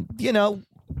 I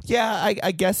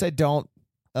guess I don't.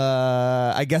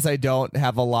 I guess I don't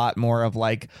have a lot more of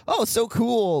like, oh, so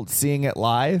cool seeing it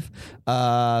live.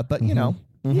 But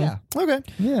yeah. Okay.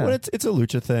 Yeah. But it's a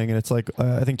lucha thing, and it's like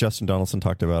I think Justin Donaldson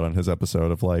talked about on his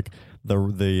episode of like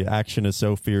the action is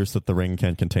so fierce that the ring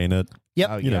can't contain it. Yep.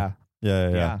 Oh, You know.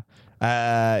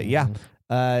 Yeah.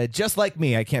 Just like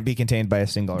me, I can't be contained by a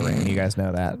single ring. You guys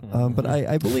know that. But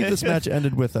I believe this match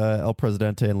ended with El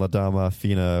Presidente and La Dama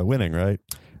Fina winning, right?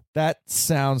 That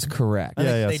sounds correct.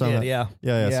 They somehow, did, yeah.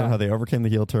 Yeah. Yeah. Somehow they overcame the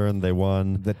heel turn. They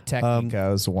won. The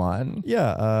Technicos won.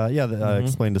 I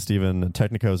explained to Steven,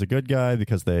 Technico is a good guy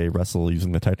because they wrestle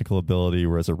using the technical ability,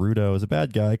 whereas a Rudo is a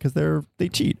bad guy because they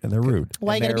cheat and they're rude.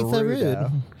 Why you And gotta be they're so rude?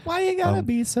 rude. Why you gotta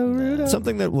be so rude?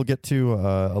 Something that we'll get to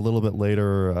a little bit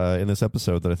later in this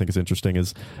episode that I think is interesting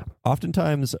is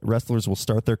oftentimes wrestlers will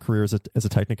start their careers as a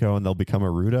Technico and they'll become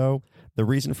a Rudo. The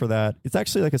reason for that, it's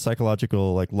actually like a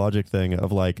psychological like logic thing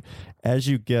of like, as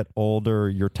you get older,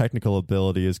 your technical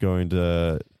ability is going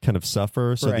to kind of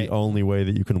suffer. So Right. the only way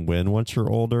that you can win once you're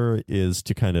older is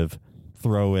to kind of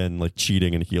throw in like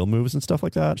cheating and heel moves and stuff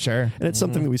like that. Sure. And it's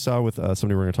something that we saw with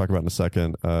somebody we're going to talk about in a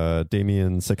second,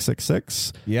 Damien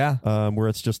 666. Yeah. Where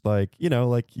it's just like,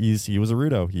 like he was a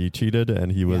Rudo. He cheated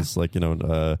and he was like,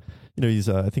 he's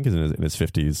I think he's in his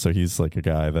 50s, so he's like a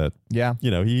guy that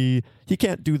he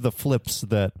can't do the flips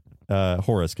that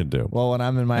Horace can do. Well, when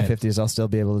I'm in my 50s, I'll still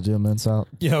be able to do a moonsault.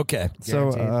 Yeah, okay.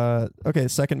 So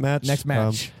second match. Next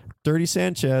match. Dirty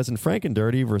Sanchez and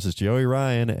Frankendirty versus Joey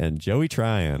Ryan and Joey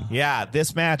Tryon. Yeah,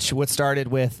 this match what started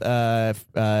with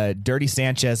Dirty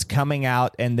Sanchez coming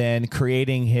out and then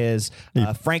creating his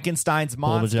Frankenstein's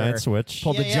monster. Pulled a giant switch.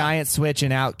 Pulled a giant switch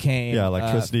and out came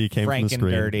electricity came from the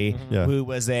screen. Frankendirty, Yeah. who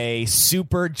was a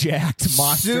super jacked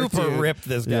monster. Super dude. ripped,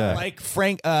 this guy. Yeah. Like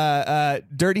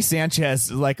Dirty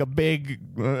Sanchez, like a big,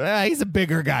 he's a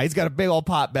bigger guy. He's got a big old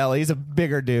pot belly. He's a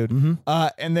bigger dude.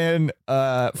 And then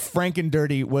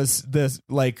Frankendirty was this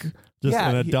like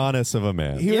An Adonis of a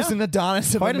man. he was an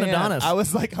Adonis of Quite a an man. Adonis. I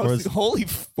was like, holy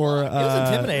Or It was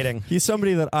intimidating. He's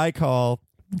somebody that I call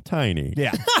tiny.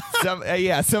 yeah.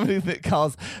 Somebody that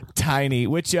calls Tiny,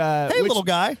 which Hey, little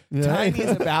guy. Tiny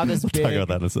is about as big. talk about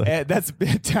that in a second. That's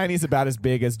Tiny's about as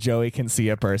big as Joey can see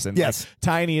a person. Yes. Like,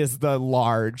 Tiny is the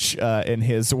large in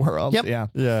his world. Yep. Yeah.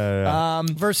 Yeah.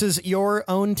 Versus your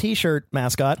own T-shirt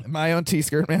mascot. My own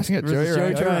T-skirt mascot, Joey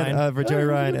Joey Ryan. Ryan, for Joey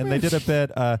Ryan, and they did a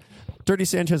bit. Dirty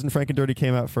Sanchez and Frank and Dirty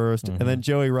came out first, and then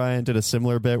Joey Ryan did a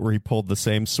similar bit where he pulled the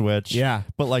same switch. Yeah.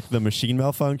 But like the machine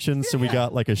malfunctioned, so we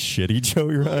got like a shitty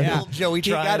Joey Ryan. Yeah. Joey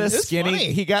he got a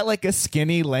skinny. He got like a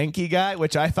skinny, lanky guy,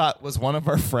 which I thought was one of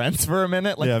our friends for a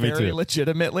minute. Like me very too.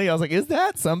 legitimately, I was like, "Is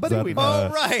that somebody we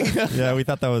know?" right. Yeah, we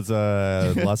thought that was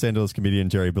Los Angeles comedian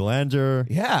Jerry Belanger.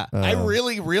 Yeah, I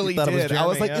really thought it was did. I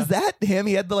was Jeremy, like, "Is that him?"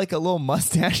 He had like a little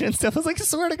mustache and stuff. I was like,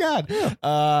 "Swear to God."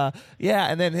 Yeah.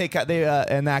 And then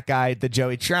and that guy, the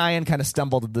Joey Tryon, kind of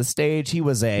stumbled to the stage. He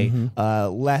was a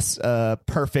less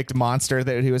perfect monster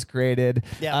that he was created.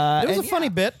 Yeah, it was and a funny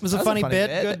bit. It was a that funny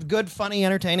bit. Good, funny,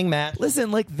 entertaining match.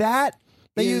 Listen, like that.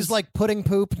 They used like pudding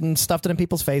poop and stuffed it in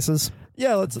people's faces.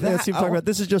 Yeah, let's see. Talk about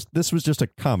this was just a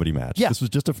comedy match. Yeah. This was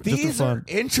just a These fun. are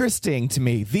interesting to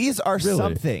me. These are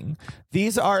something.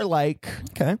 These are like,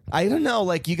 okay. I don't know.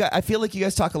 Like I feel like you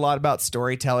guys talk a lot about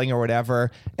storytelling or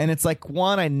whatever, and it's like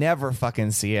one, I never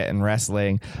fucking see it in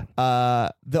wrestling.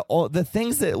 The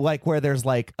things that like where there's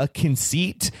like a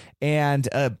conceit and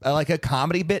like a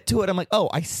comedy bit to it. I'm like, oh,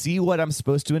 I see what I'm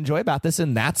supposed to enjoy about this,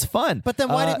 and that's fun. But then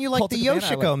why didn't you like Cult the of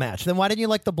Cabana, Yoshiko match? Then why didn't you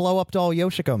like the blow up doll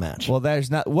Yoshiko match? Well,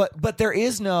 there's not what, but there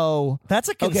is no. That's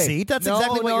a conceit. That's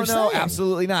exactly what you're saying.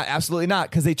 Absolutely not,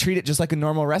 because they treat it just like a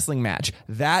normal wrestling match.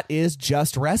 That is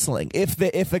just wrestling.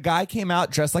 If a guy came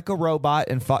out dressed like a robot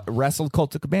and wrestled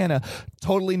Colt of Cabana,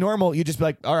 totally normal. You just be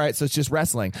like, all right, so it's just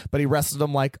wrestling. But he wrestled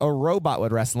him like a robot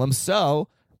would wrestle him. So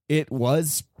it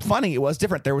was funny. It was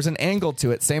different. There was an angle to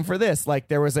it. Same for this. Like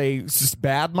there was a just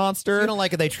bad monster. You don't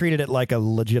like it. They treated it like a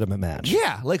legitimate match.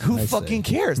 Yeah, like who fucking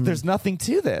cares? There's nothing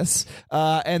to this.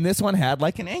 And this one had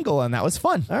like an angle, and that was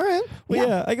fun. All right. Well,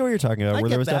 yeah, I get what you're talking about. I Where get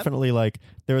there was that. definitely like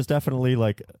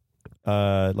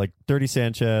Dirty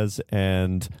Sanchez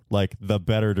and like the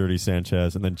better Dirty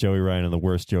Sanchez, and then Joey Ryan and the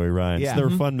worst Joey Ryan. Yeah. So there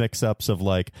were fun mix-ups of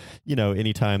like,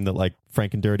 anytime that like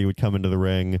Frank and Dirty would come into the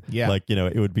ring, like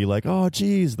it would be like, oh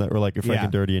geez, or like if Frank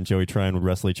and Dirty and Joey Tryon would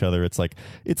wrestle each other, it's like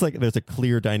there's a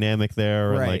clear dynamic there,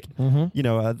 Right. and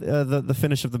like the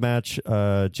finish of the match,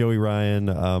 Joey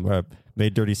Ryan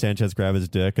made Dirty Sanchez grab his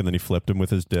dick, and then he flipped him with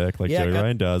his dick like Joey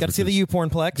Ryan does. Got to see the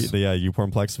U-pornplex. Yeah,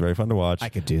 U-pornplex is very fun to watch. I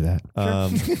could do that.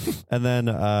 And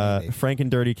then Frank and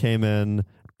Dirty came in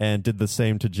and did the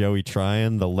same to Joey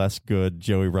Tryon, the less good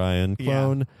Joey Ryan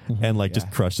clone, and like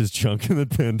just crushed his chunk and then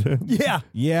pinned him. Yeah.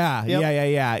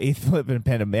 Yeah. He flipped and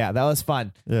pinned him. Yeah, that was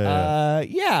fun.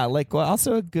 Like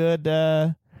also a good.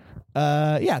 That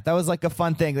was like a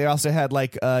fun thing. They also had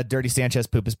like Dirty Sanchez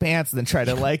poop his pants and then try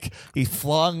to like he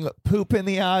flung poop in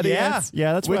the audience.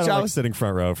 Yeah, that's why I was sitting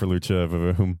front row for Lucha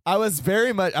VaVOOM. I was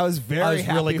very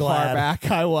happy really far glad. back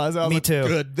I was. Me like, too.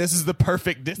 Good. This is the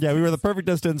perfect distance. Yeah, we were the perfect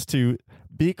distance to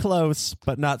be close,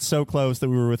 but not so close that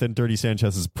we were within Dirty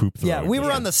Sanchez's poop throwing. Yeah, we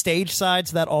were on the stage side,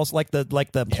 so that also like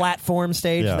the platform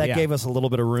stage that gave us a little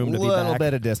bit of room to be back. A little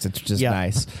bit of distance, which is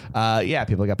nice.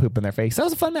 People got poop in their face. That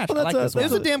was a fun match. Well, I like this one. It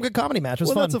was a damn good comedy match.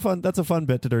 It was fun. That's a fun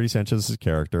bit to Dirty Sanchez's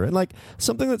character. And like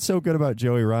something that's so good about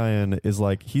Joey Ryan is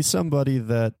like he's somebody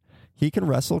that he can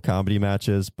wrestle comedy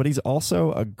matches, but he's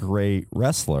also a great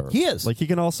wrestler. He is. Like he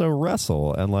can also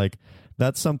wrestle, and like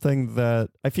that's something that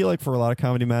I feel like for a lot of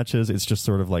comedy matches, it's just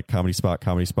sort of like comedy spot,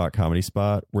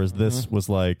 whereas this was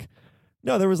like,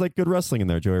 no, there was like good wrestling in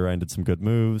there. Joey Ryan did some good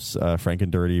moves. Frank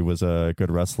and Dirty was a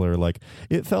good wrestler. Like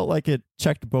it felt like it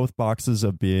checked both boxes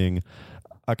of being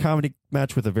a comedy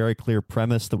match with a very clear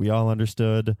premise that we all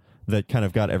understood, that kind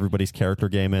of got everybody's character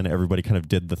game in. Everybody kind of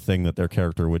did the thing that their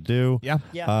character would do. Yeah.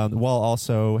 While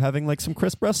also having like some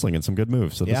crisp wrestling and some good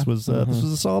moves. So this was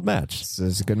a solid match. This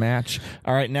is a good match.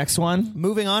 All right, next one.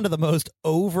 Moving on to the most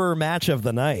over match of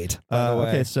the night.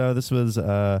 Okay, so this was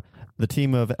the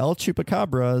team of El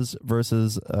Chupacabras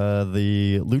versus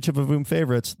the Lucha VaVOOM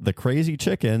favorites, the Crazy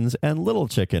Chickens and Little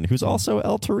Chicken, who's also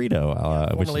El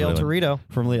Torito. Formerly El Torito.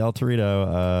 Formerly El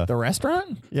Torito. The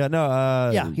restaurant? Yeah,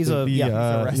 no. He's a he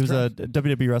was a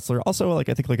WWE wrestler. Also, like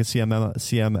I think like a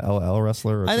CMLL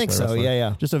wrestler. Or I think so. wrestler.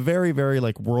 Yeah. Just a very, very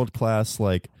like world class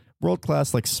like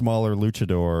smaller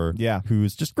luchador. Yeah.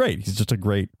 Who's just great. He's just a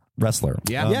great wrestler.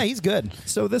 Yeah, he's good.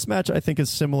 So this match I think is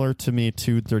similar to me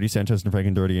to Dirty Sanchez and Frank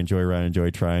and Dirty and Joey Ryan and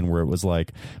Joey Tryon, where it was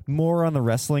like more on the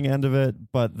wrestling end of it,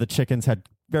 but the chickens had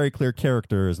very clear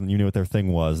characters and you knew what their thing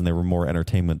was, and they were more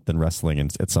entertainment than wrestling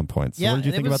at some point. So what did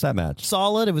you think about that match?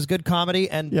 Solid. It was good comedy,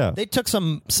 and they took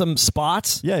some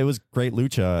spots. Yeah, it was great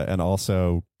lucha and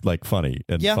also like funny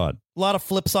and fun. A lot of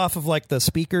flips off of like the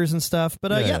speakers and stuff. But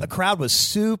the crowd was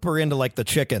super into like the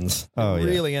chickens.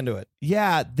 Really into it.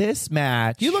 Yeah, this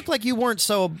match. You looked like you weren't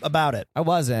so about it. I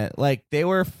wasn't. Like they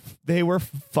were They were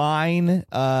fine.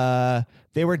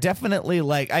 They were definitely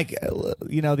like,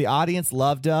 the audience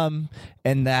loved them,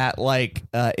 and that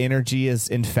energy is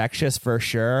infectious for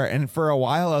sure. And for a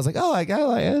while, I was like, oh,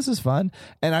 this is fun.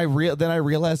 And then I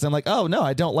realized I'm like, oh no,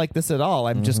 I don't like this at all.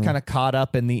 I'm just kind of caught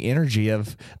up in the energy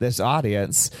of this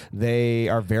audience. They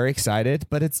are very excited,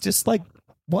 but it's just like,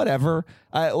 whatever.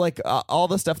 All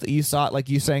the stuff that you saw, like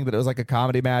you saying that it was like a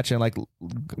comedy match and like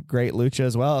great lucha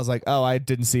as well. I was like, oh, I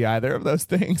didn't see either of those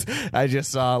things. I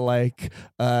just saw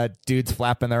dudes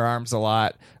flapping their arms a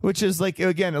lot, which is like,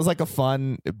 again, it was like a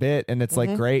fun bit, and it's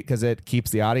like great because it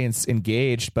keeps the audience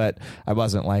engaged. But I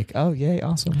wasn't like, oh yay,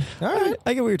 awesome. All right,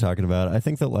 I get what you're talking about. I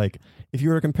think that like if you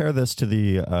were to compare this to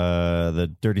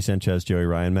the Dirty Sanchez Joey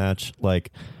Ryan match,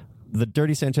 like, the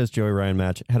Dirty Sanchez Joey Ryan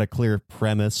match had a clear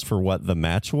premise for what the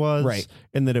match was, right?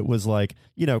 And that it was like,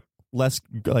 less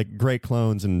like great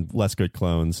clones and less good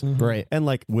clones, right? And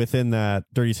like within that,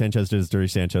 Dirty Sanchez did his Dirty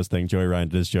Sanchez thing, Joey Ryan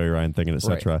did his Joey Ryan thing, and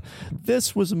etc. Right.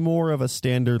 This was more of a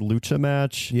standard lucha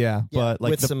match, but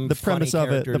like the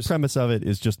premise of it,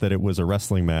 is just that it was a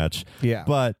wrestling match,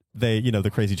 But they,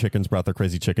 the Crazy Chickens brought their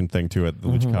Crazy Chicken thing to it, the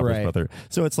Lucha Coppers brought their,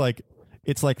 so it's like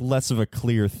less of a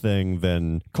clear thing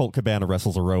than Colt Cabana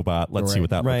wrestles a robot. Let's see what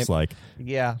that looks like.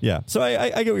 Yeah. So I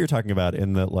get what you're talking about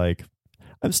in that, like,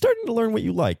 I'm starting to learn what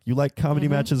you like. You like comedy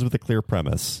matches with a clear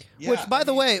premise. Yeah. Which by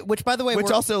the way,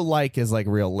 also is like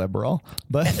real liberal,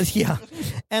 but yeah.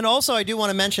 And also, I do want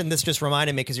to mention, this just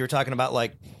reminded me because you were talking about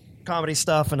like comedy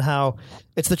stuff and how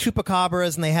it's the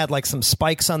Chupacabras and they had like some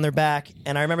spikes on their back,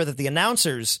 and I remember that the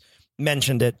announcers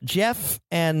mentioned it. Jeff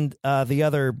and the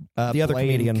other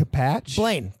comedian,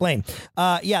 Blaine.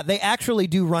 They actually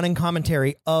do running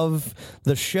commentary of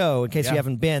the show. In case you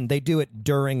haven't been, they do it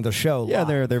during the show. Yeah,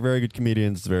 they're very good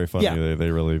comedians. It's very funny. Yeah. They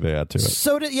really add to it.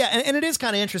 So and it is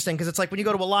kind of interesting because it's like when you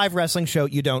go to a live wrestling show,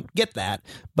 you don't get that,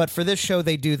 but for this show,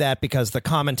 they do that because the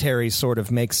commentary sort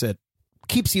of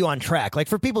keeps you on track. Like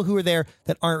for people who are there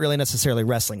that aren't really necessarily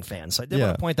wrestling fans. So I did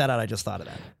want to point that out. I just thought of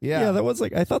that. Yeah, that was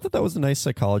like, I thought that was a nice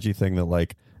psychology thing that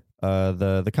like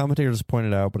the commentators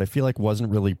pointed out, but I feel like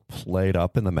wasn't really played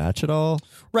up in the match at all.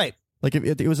 Right. Like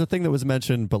it was a thing that was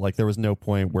mentioned, but like there was no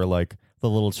point where like the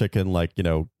little chicken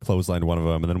clotheslined one of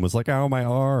them and then was like, ow, my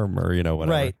arm, or whatever.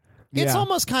 Right. It's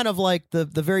almost kind of like the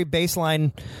very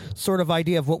baseline sort of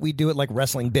idea of what we do at like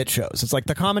wrestling bit shows. It's like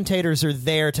the commentators are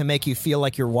there to make you feel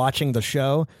like you're watching the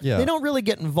show. Yeah. They don't really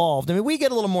get involved. I mean, we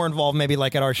get a little more involved maybe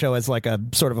like at our show as like a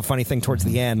sort of a funny thing towards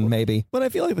the end maybe. But I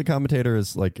feel like the commentator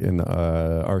is like in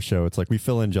our show, it's like we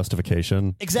fill in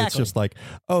justification. Exactly. It's just like,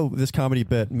 oh, this comedy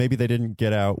bit, maybe they didn't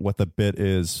get out what the bit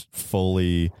is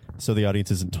fully, so the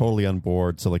audience isn't totally on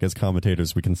board. So like as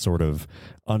commentators, we can sort of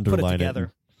underline it.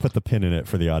 Put the pin in it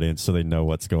for the audience so they know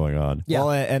what's going on. Yeah.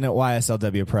 Well, and at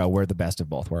YSLW Pro, we're the best of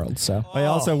both worlds. So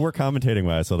we're commentating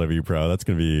YSLW Pro. That's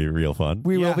going to be real fun.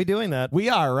 We will be doing that. We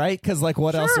are, right? Because like,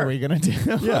 what else are we going to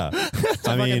do? Yeah.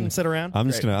 I mean, sit around.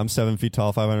 I'm 7 feet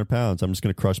tall, 500 pounds. I'm just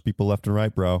going to crush people left and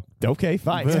right, bro. Okay,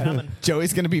 fine.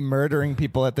 Joey's going to be murdering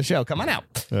people at the show. Come on out.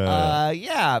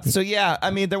 So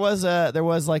I mean, there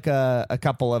was like a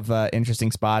couple of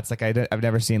interesting spots. Like I've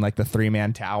never seen like the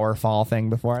 3-man tower fall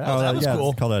thing before. That was cool.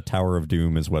 It's called a Tower of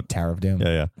Doom is what. Tower of Doom.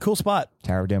 Yeah. Cool spot.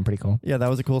 Tower of Doom, pretty cool. Yeah, that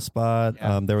was a cool spot.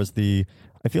 Yeah. There was I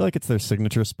feel like it's their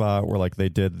signature spot where like they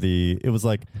did it was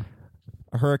like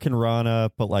a Hurricane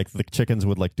Rana, but like the chickens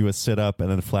would like do a sit up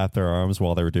and then flap their arms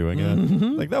while they were doing it.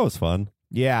 Like that was fun.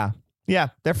 Yeah. Yeah,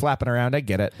 they're flapping around. I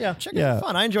get it. Yeah, chickens were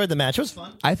fun. I enjoyed the match. It was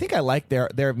fun. I think I like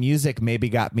their music. Maybe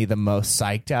got me the most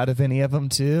psyched out of any of them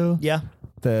too. Yeah.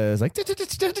 It's like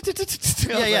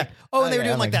yeah. Oh, and they were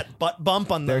doing like that butt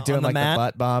bump on the They're doing like mat. the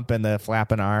butt bump and the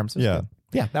flapping arms. Yeah.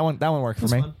 Yeah, that one worked for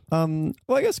me.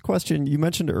 Well, I guess question, you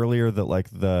mentioned earlier that like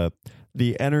the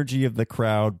energy of the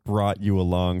crowd brought you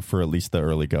along for at least the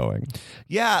early going.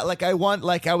 Yeah, I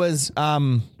was I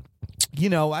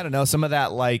don't know, some of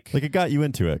that like it got you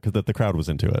into it because the crowd was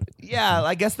into it. Yeah,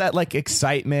 I guess that like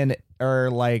excitement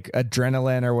or like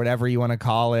adrenaline or whatever you want to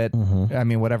call it. I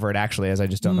mean, whatever it actually is, I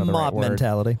just don't know the right word.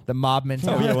 Mentality. The mob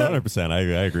mentality. Oh, yeah, 100%. I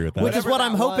agree with that. Which is what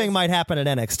I'm hoping might happen at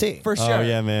NXT. For sure. Oh,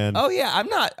 yeah, man. Oh, yeah,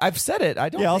 I've said it. I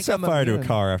don't. Yeah, I'll set fire to a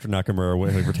car after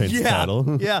Nakamura retains the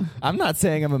title. Yeah. I'm not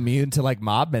saying I'm immune to like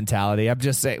mob mentality. I'm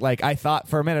just saying, like, I thought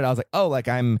for a minute, I was like, oh, like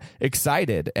I'm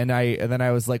excited. And then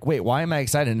I was like, wait, why am I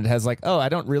excited? And it has like, oh, I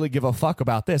don't really give a fuck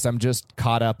about this. I'm just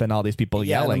caught up in all these people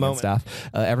yelling and stuff.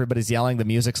 Everybody's yelling. The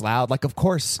music's loud. Like, of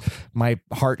course, my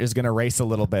heart is going to race a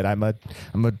little bit. I'm a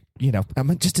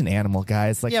I'm just an animal,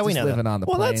 guys. Like, Yeah, we just know living that. on the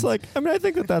Well, plains. that's like, I mean, I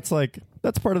think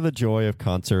that's part of the joy of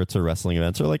concerts or wrestling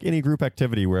events or like any group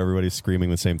activity where everybody's screaming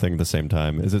the same thing at the same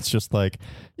time. Is it's just like,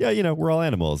 yeah, we're all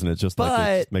animals, and it's just like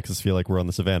it just makes us feel like we're on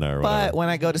the savannah or whatever. But when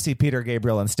I go to see Peter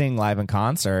Gabriel and Sting live in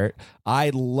concert,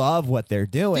 I love what they're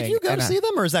doing. Did you go to see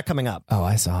them, or is that coming up? Oh,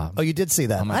 I saw him. Oh, you did see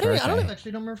that. On my I don't birthday.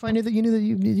 actually don't remember if I knew that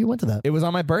you went to that. It was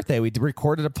on my birthday. We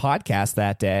recorded a podcast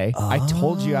that day. I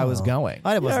told you I was going.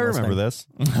 I yeah, wasn't I remember this.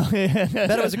 Bet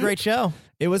it was a great show.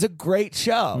 It was a great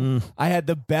show. I had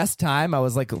the best time. I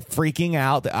was like freaking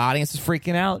out. The audience was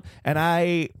freaking out. And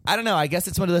I don't know. I guess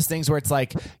it's one of those things where it's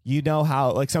like,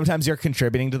 how like sometimes you're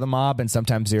contributing to the mob and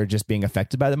sometimes you're just being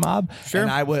affected by the mob. Sure. And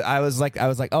I was like,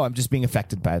 oh, I'm just being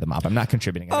affected by the mob. I'm not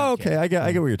contributing. Oh, okay, I get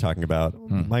what you're talking about.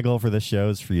 My goal for this show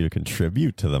is for you to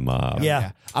contribute to the mob.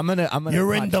 Yeah. I'm gonna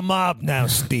You're in punch, the mob now,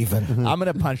 Steven. I'm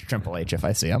gonna punch Triple H if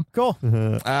I see him. Cool.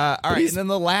 All right. And then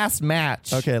the last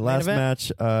match. Okay, last event?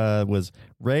 match was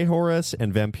Ray Horace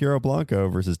and Vampiro Blanco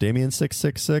versus Damien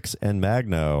 666 and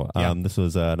Magno. This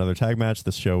was another tag match.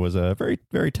 This show was a very,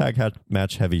 very tag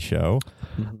match heavy show.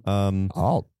 Every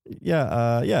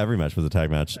match was a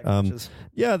tag match.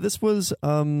 This was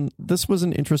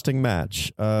an interesting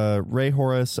match. Ray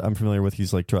Horace, I'm familiar with.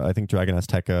 He's like I think Dragon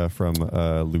Azteca from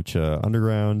Lucha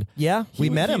Underground. Yeah,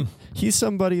 we met him. He's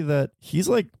somebody that he's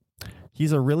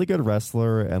a really good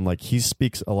wrestler, and like he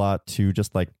speaks a lot to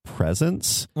just like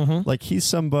presence. Like he's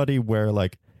somebody where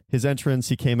like his entrance,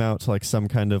 he came out to like some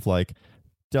kind of like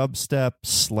dubstep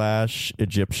 /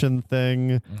 Egyptian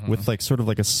thing with like sort of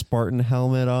like a Spartan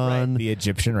helmet on. Right, the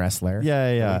Egyptian wrestler.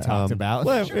 Yeah. that we talked about.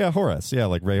 Well, yeah, Horace. Yeah,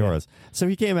 like Ray Horace. So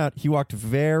he came out, he walked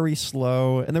very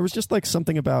slow, and there was just like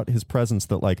something about his presence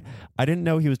that like I didn't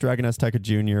know he was Dragon Azteca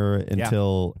Jr.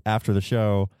 until after the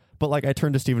show. But like I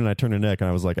turned to Steven and I turned to Nick and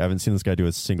I was like, I haven't seen this guy do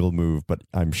a single move, but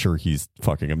I'm sure he's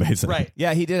fucking amazing. Right.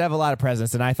 Yeah, he did have a lot of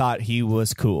presence, and I thought he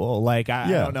was cool. Like, I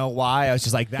don't know why. I was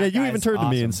just like, that Yeah, you guy's even turned to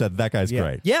me awesome. and said, that guy's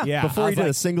great. Yeah. Before I he was did a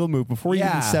like, single move, before he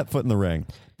even set foot in the ring.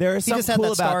 There is He something just had cool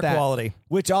that star about that, quality.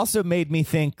 which also made me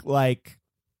think, like,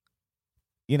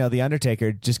 the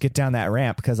Undertaker, just get down that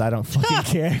ramp because I don't fucking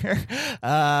care.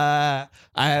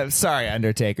 I'm sorry,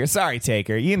 Undertaker. Sorry,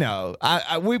 Taker.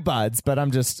 We buds, but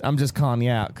I'm just calling you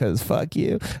out because fuck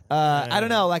you. I don't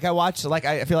know. Like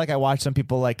I feel like I watched some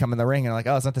people like come in the ring and like,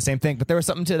 oh, it's not the same thing. But there was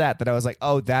something to that I was like,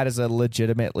 oh, that is a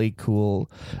legitimately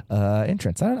cool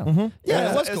entrance. I don't know.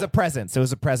 Yeah, it was a presence. It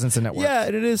was a presence, and it worked. Yeah,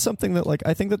 and it is something that like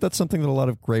I think that's something that a lot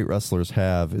of great wrestlers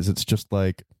have. Is it's just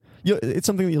like it's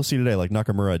something that you'll see today. Like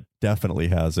Nakamura definitely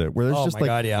has it. Where there's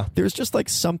there's just like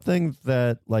something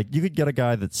that like you could get a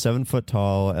guy that's 7 foot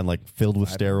tall and like filled with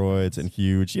steroids and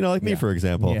huge. Like me, for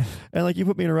example. Yeah. And like you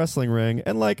put me in a wrestling ring,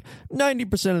 and like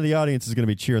 90% of the audience is going to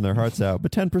be cheering their hearts out,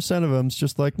 but 10% of them's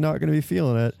just like not going to be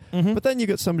feeling it. But then you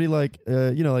get somebody like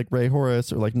like Ray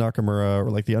Horace or like Nakamura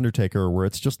or like the Undertaker, where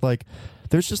it's just like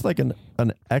there's just like an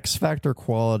X factor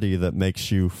quality that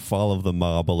makes you follow the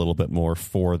mob a little bit more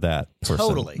for that person.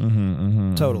 Totally.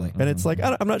 Totally. And it's like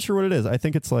I'm not sure what it is. I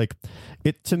think it's like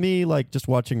to me, like just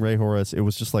watching Ray Horace, it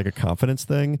was just like a confidence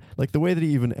thing. Like the way that he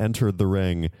even entered the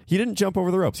ring, he didn't jump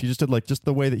over the ropes. He just did like just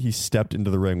the way that he stepped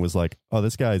into the ring was like, oh,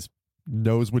 this guy's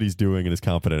knows what he's doing and is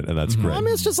confident, and that's great. I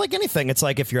mean, it's just like anything. It's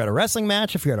like if you're at a wrestling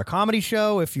match, if you're at a comedy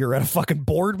show, if you're at a fucking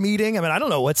board meeting. I mean, I don't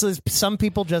know. Some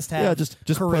people just have just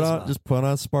charisma. put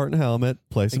on a Spartan helmet,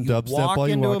 play some dubstep while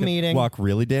you into walk a meeting, walk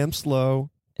really damn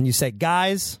slow, and you say,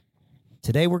 guys,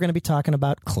 today we're going to be talking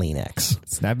about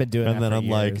Kleenex. And I've been doing and that then for I'm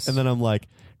years. like,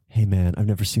 hey man, I've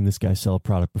never seen this guy sell a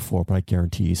product before, but I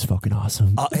guarantee he's fucking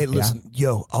awesome. Hey, listen,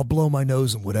 I'll blow my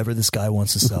nose in whatever this guy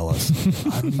wants to sell us.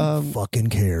 I don't fucking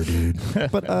care, dude.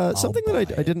 But something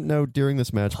that I didn't know during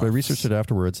this match, but I researched it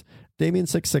afterwards. Damien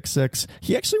 666,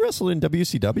 he actually wrestled in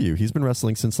WCW. He's been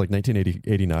wrestling since like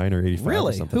 1989 or 85 or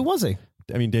Really? something. Who was he?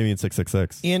 I mean, Damien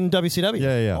 666. In WCW?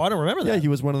 Yeah. Oh, I don't remember that. Yeah, he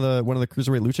was one of the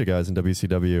cruiserweight lucha guys in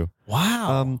WCW.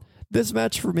 Wow. This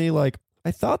match for me, like, I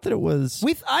thought that it was...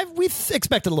 We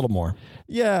expected a little more.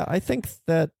 Yeah, I think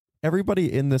that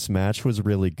everybody in this match was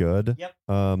really good.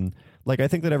 Yep. Like, I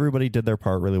think that everybody did their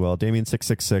part really well. Damien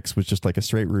 666 was just like a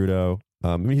straight rudo.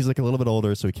 I mean, he's like a little bit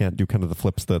older, so he can't do kind of the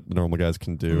flips that the normal guys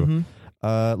can do.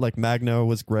 Like Magno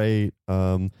was great.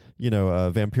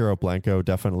 Vampiro Blanco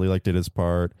definitely like did his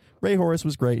part. Ray Horace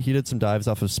was great. He did some dives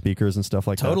off of speakers and stuff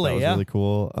like that. That was really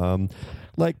cool.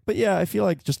 But yeah, I feel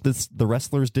like just the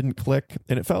wrestlers didn't click,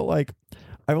 and it felt like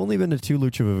I've only been to 2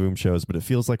 Lucha VaVOOM shows, but it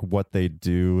feels like what they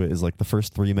do is like the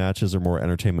first 3 matches are more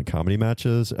entertainment comedy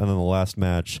matches, and then the last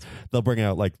match they'll bring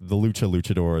out like the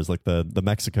luchadors, like the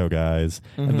Mexico guys,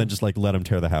 and then just like let them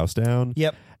tear the house down.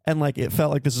 Yep. and like it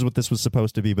felt like this is what this was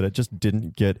supposed to be, but it just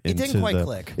didn't get into didn't quite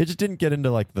click. It just didn't get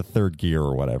into like the third gear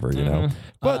or whatever, you know.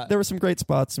 But there were some great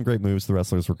spots, some great moves. The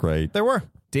wrestlers were great. There were.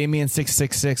 Damien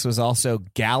 666 was also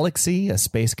Galaxy, a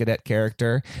space cadet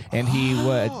character, and he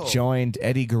joined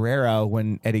Eddie Guerrero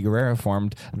when Eddie Guerrero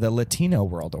formed the Latino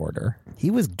World Order. He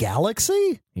was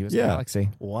Galaxy? He was Yeah. Galaxy.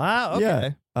 Wow.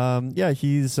 Okay.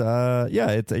 He's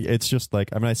it's just like,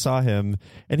 I mean, I saw him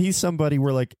and he's somebody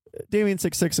where like Damien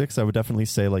 666, I would definitely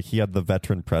say like he had the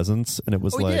veteran presence, and it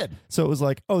was Oh, he like did. so it was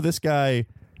like, oh, this guy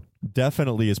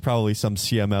definitely is probably some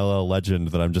CMLL legend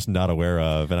that I'm just not aware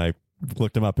of, and I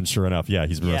looked him up, and sure enough, yeah,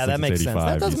 he's been Yeah, wrestling that since makes sense. 85.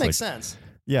 That does He's make like- sense.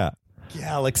 Yeah.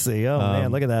 Galaxy. Oh,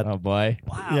 man. Look at that. Oh boy.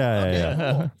 Wow. Yeah, Okay,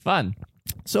 yeah. cool. Fun.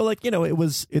 So like, you know,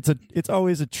 it's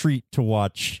always a treat to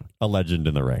watch a legend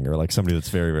in the ring, or like somebody that's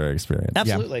very, very experienced.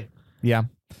 Absolutely. Yeah.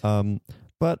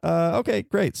 But okay,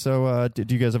 great. So do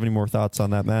you guys have any more thoughts on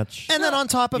that match? And then on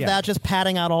top of that, just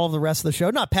padding out all of the rest of the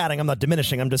show. Not padding, I'm not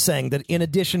diminishing. I'm just saying that in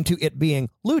addition to it being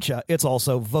Lucha, it's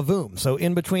also VaVOOM. So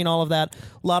in between all of that,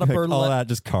 a lot of Like, all burlesque. that,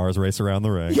 just cars race around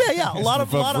the ring. Yeah, a lot of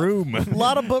VaVOOM.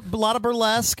 lot of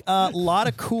burlesque, a lot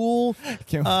of cool,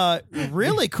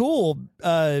 really cool,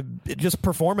 just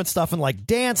performance stuff and like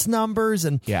dance numbers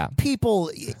and Yeah. people,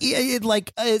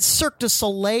 like Cirque du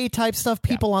Soleil type stuff.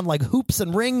 People on like hoops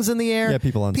and rings in the air. Yeah,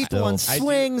 people on on stilts.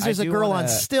 swings. I There's a do girl wanna- on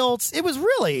stilts. It was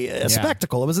really a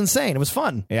spectacle. It was insane. It was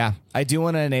fun. Yeah, I do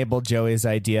want to enable Joey's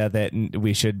idea that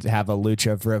we should have a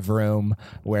Lucha VaVOOM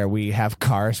where we have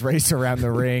cars race around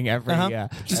the ring every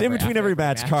Just in between every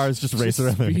match, cars just race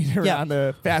around the ring. speed around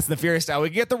the Fast and the Furious style. We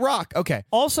can get the Rock. Okay.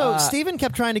 Also, Steven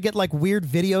kept trying to get like weird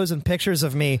videos and pictures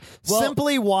of me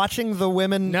simply watching the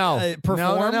women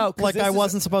perform. No, 'cause like this I is-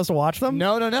 wasn't supposed to watch them.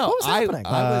 No. What was happening?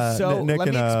 I was so. Nick let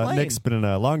me explain. Nick's been in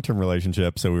a long-term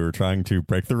relationship, so we were trying to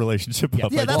break the relationship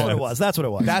up. Yeah, I that's what it guess. was. That's what it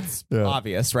was. That's Yeah.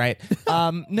 obvious, right?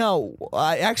 No,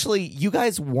 actually, you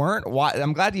guys weren't.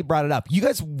 I'm glad you brought it up. You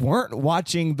guys weren't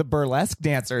watching the burlesque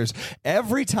dancers.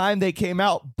 Every time they came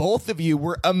out, both of you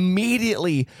were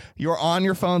immediately. You're on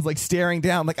your phones, like staring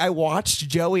down. Like I watched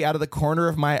Joey out of the corner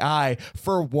of my eye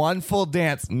for one full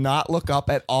dance, not look up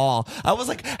at all. I was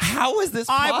like, "How is this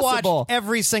I possible?" watched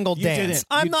every single You dance. didn't.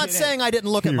 I'm You not didn't. saying I didn't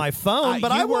look at my phone,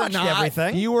 but you I were watched not.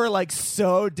 everything. You were like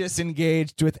so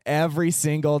disengaged with every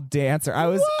single dancer. I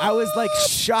was like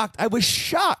shocked. I was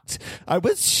shocked.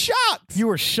 You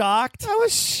were shocked. I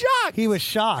was shocked. He was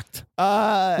shocked.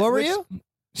 What What were you?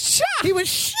 Shocked. He was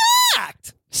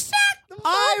shocked.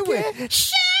 I was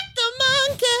shocked. The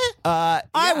monkey.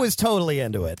 I was totally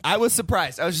into it. I was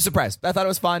surprised. I was just surprised. I thought it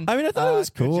was fun. I mean, I thought it was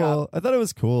good cool. job. I thought it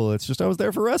was cool. It's just I was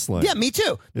there for wrestling. Yeah, me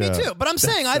too. Me Yeah. too. But I'm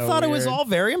saying I so thought it was weird. all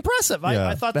very impressive. Yeah.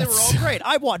 I thought they were all great.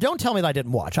 Don't tell me that I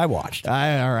didn't watch. I watched. All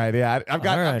right. Yeah, I've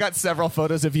got All right. I've got several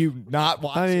photos of you not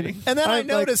watching. I mean, And then I like-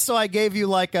 noticed, so I gave you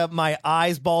like my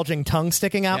eyes bulging, tongue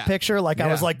sticking out Yeah. picture. Like I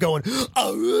Yeah. was like going,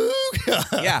 oh,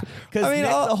 yeah, because I mean,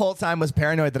 Nick the whole time was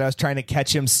paranoid that I was trying to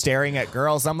catch him staring at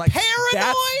girls. I'm like, Paranoid?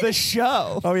 That's the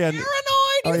show. Oh yeah. paranoid.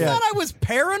 Oh, You yeah. thought I was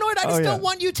paranoid? I just Oh, yeah. don't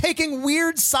want you taking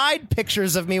weird side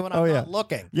pictures of me when I'm Oh, yeah. not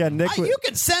looking. Yeah, Nick wa- You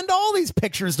can send all these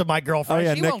pictures to my Oh girlfriend.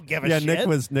 yeah, She Nick. won't give a yeah,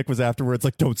 shit. Nick was afterwards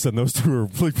like, don't send those to her.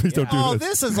 Please don't do Oh,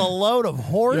 this. this is a load of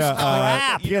horse Yeah,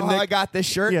 crap. You know how Nick- I got this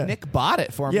shirt? yeah. Nick bought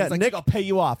it for me. Yeah, He's like, Nick- I'll pay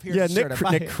you off. Here's Yeah, the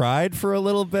shirt. Nick cried for a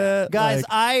little bit. Guys,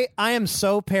 like, I am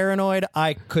so paranoid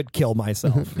I could kill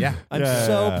myself. Yeah. I'm Yeah,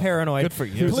 so yeah. paranoid. Good for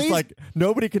you. he was Please, just like,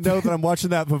 nobody can know that I'm watching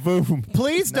that VaVOOM.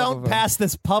 please don't pass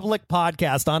this public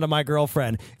podcast onto my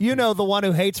girlfriend. You know, the one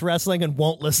who hates wrestling and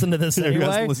won't listen to this Who anyway.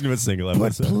 hasn't listened to a single But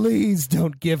episode? please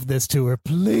don't give this to her.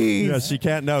 Please. Yeah, she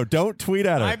can't know. Don't tweet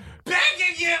at her. I'm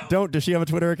begging you. Don't. Does she have a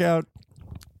Twitter account?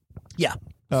 Yeah.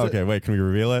 Oh, okay, wait. Can we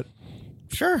reveal it?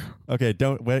 Sure. Okay,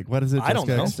 don't wait. What is it? I don't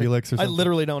Jessica know. X Felix or I something?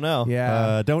 literally don't know.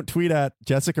 Yeah. Don't tweet at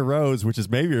Jessica Rose, which is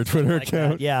maybe your Twitter Like that.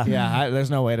 account. Yeah. Yeah, there's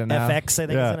no way to know. FX, I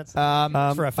think, Yeah. isn't it? It's for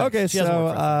FX. Okay, She doesn't so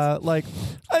work for FX. like,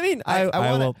 I mean, I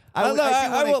wanna- will, I do wanna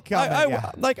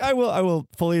comment, I will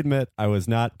fully admit I was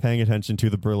not paying attention to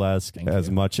the burlesque as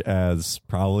much as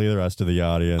probably the rest of the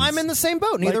audience. I'm in the same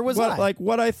boat. Neither was I. Like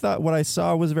what I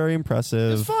saw was very impressive.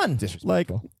 It was fun. Like,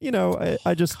 you know,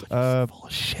 I just full of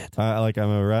shit. I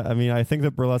mean, I think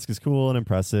that burlesque is cool and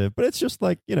impressive, but it's just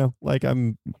like, you know, like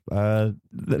I'm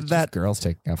that girls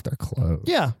taking off their clothes.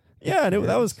 Yeah. yeah, and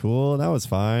that was cool and that was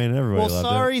fine. Everybody Well, loved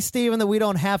sorry, it. Steven, that we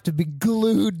don't have to be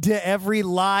glued to every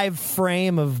live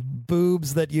frame of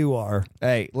boobs that you are.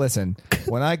 Hey, listen.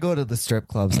 When I go to the strip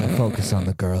clubs, I focus on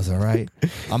the girls. All right,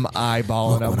 I'm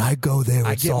eyeballing them. I go there,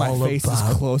 I get my face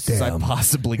as close as I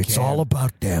possibly can.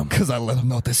 about them. because I let them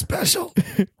know they're special.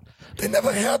 They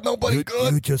never had nobody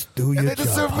good. You just do your And they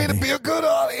deserve me to be a good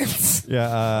audience.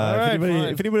 Yeah, right,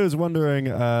 if anybody was wondering,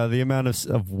 the amount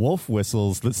of wolf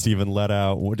whistles that Steven let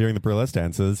out during the burlesque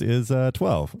dances is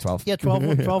 12. 12. Yeah,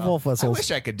 12 wolf I whistles.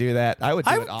 wish I could do that. I would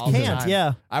do it all the can't, time.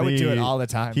 yeah. I would do it all the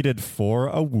time. He did 4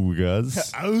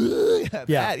 awoogas.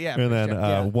 yeah. And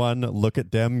then 1 look at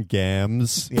dem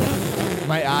gams.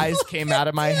 My eyes came out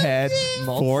of my head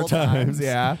multiple 4 times.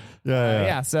 Yeah.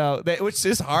 Yeah. So, which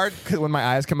is hard when my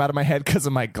eyes come out of my head because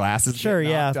of my glasses. Sure,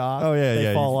 get knocked off. Oh, yeah, They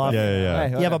yeah. fall off. Yeah. Hey,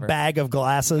 You have a whatever. bag of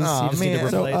glasses. Oh, you just need to man.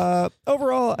 replace. So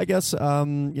overall, I guess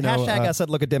Hashtag I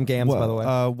said look at dim gams, by the way.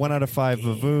 1 out of 5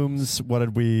 VaVooms. What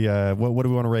did we? What do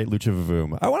we want to rate Lucha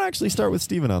VaVoom? I want to actually start with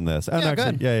Steven on this. Yeah,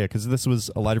 actually, good. yeah, because this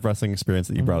was a live wrestling experience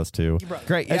that you brought us to.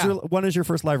 Great. As Yeah. 1 is your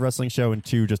first live wrestling show, and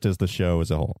 2 just as the show as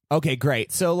a whole. Okay,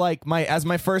 great. So, like my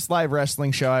first live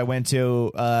wrestling show I went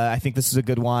to, I think this is a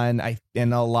good one.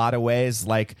 In a lot of ways,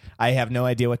 like I have no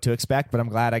idea what to expect, but I'm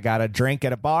glad I got a drink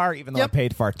at a bar, even though I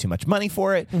paid far too much money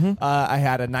for it. I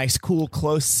had a nice, cool,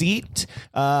 close seat,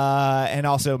 and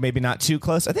also maybe not too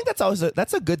close. I think that's always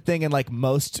that's a good thing in like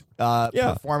most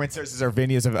performances or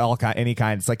venues of any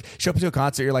kind. It's like show up to a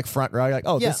concert, you're like front row, you're like,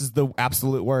 oh, this is the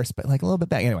absolute worst, but like a little bit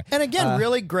back anyway. And again,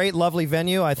 really great, lovely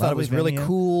venue. I thought it was really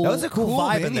cool. That was a cool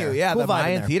vibe in venue. there. Yeah, cool the vibe in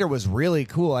Mayan there. Theater was really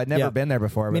cool. I'd never been there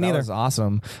before, but Me neither. that was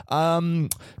awesome.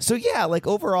 So yeah, like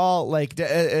overall, like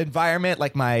environment,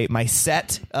 like my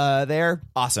set there,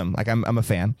 awesome. Like I'm a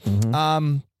fan.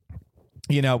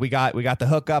 You know, we got the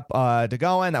hookup to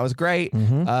going. That was great.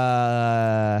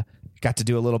 Got to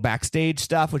do a little backstage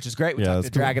stuff, which is great. We talked to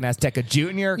that's cool. Dragon Azteca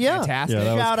Jr. Yeah. Fantastic.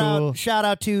 Yeah, that was cool. Shout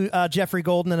out to Jeffrey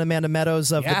Golden and Amanda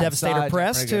Meadows of the Devastator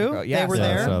Press too. Yeah, they were Yeah, I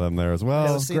there. saw them there as well.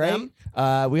 Go see Great. them.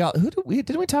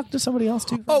 Didn't we talk to somebody else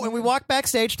too? Oh, and we walked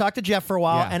backstage, talked to Jeff for a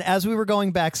while, Yeah. and as we were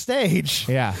going backstage,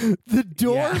 Yeah. the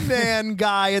doorman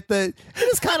guy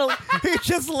he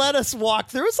just let us walk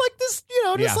through. It's like this,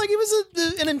 just like he was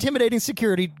an intimidating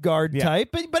security guard type,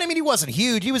 but I mean, he wasn't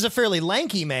huge. He was a fairly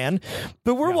lanky man.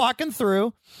 But we're walking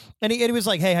through, and he was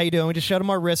like, "Hey, how you doing?" We just showed him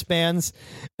our wristbands,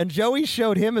 and Joey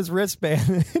showed him his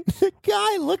wristband. The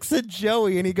guy looks at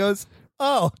Joey and he goes,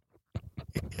 "Oh."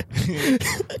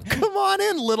 Come on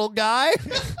in, little guy.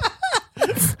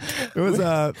 It was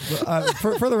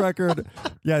for the record,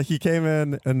 he came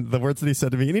in and the words that he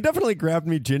said to me, and he definitely grabbed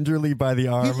me gingerly by the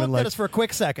arm He and looked like at us for a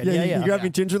quick second. he grabbed me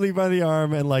gingerly by the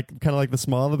arm and like kind of like the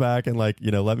small of the back and like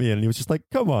let me in. And he was just like,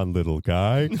 "Come on, little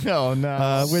guy." Oh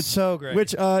no. Which so great.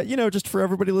 Which just for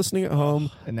everybody listening at home,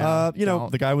 No,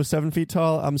 don't. the guy was 7 feet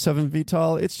tall. I'm 7 feet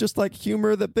tall. It's just like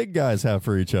humor that big guys have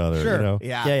for each other. Sure. You know?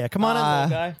 Yeah. Come on in, little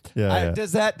guy. Yeah.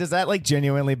 Does that like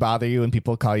genuinely bother you when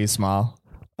people call you small?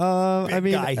 I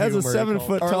mean, guy as a humor, 7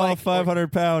 foot or tall, like-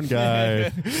 500-pound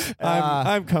guy,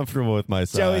 I'm comfortable with my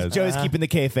size. Joey's keeping the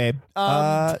kayfabe. No,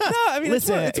 I mean,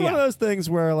 listen, it's one of those things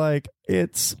where like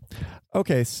it's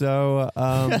okay. So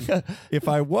if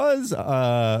I was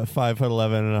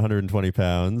 5'11" and 120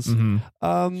 pounds,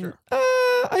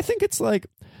 I think it's like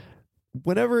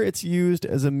whenever it's used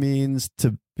as a means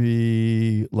to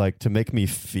be like to make me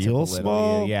feel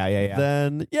small,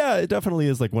 then it definitely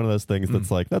is like one of those things that's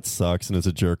like that sucks and it's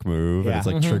a jerk move and it's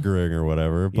like triggering or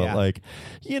whatever. But like,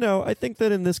 I think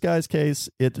that in this guy's case,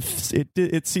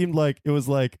 it seemed like it was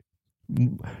like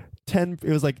 10.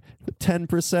 It was like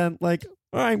 10% like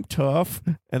I'm tough,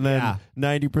 and then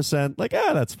 90% like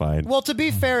that's fine. Well, to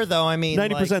be fair, though, I mean,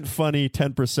 90% funny,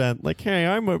 10% like, hey,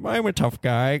 I'm a tough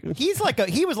guy. he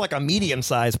was like a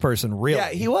medium-sized person, really.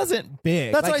 Yeah, he wasn't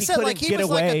big. That's what I said. Like he was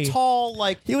like a tall,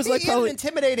 like He was like had probably an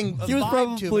intimidating. He was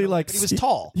vibe to probably him, like but he was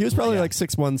tall. He was probably like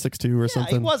 6'1", 6'2", or Yeah,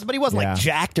 something. he was, but he wasn't like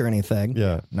jacked or anything.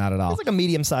 Yeah, not at He all. was like a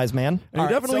medium-sized man. and he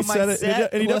definitely said it.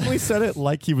 And he definitely said it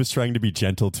like he was trying to be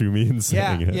gentle to me and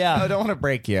saying it. Yeah. I don't want to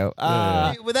break you.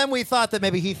 Yeah. Well, then we thought that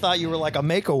maybe he thought you were like a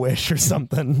Make-A-Wish or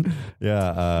something.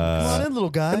 Yeah. Come on in, little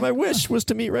guy. And my wish was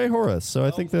to meet Ray Horace, so I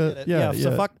think that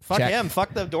So fuck Check. him.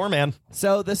 Fuck the doorman.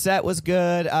 So the set was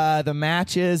good. The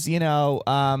matches,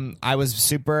 I was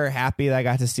super happy that I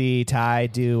got to see Ty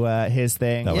do his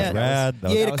thing. That was rad. You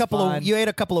ate that a couple was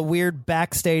fun. of weird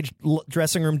backstage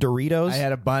dressing room Doritos. I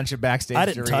had a bunch of backstage I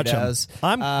didn't touch them. Doritos.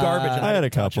 I'm garbage. and I had a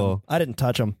didn't touch 'em. couple. I didn't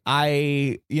touch them.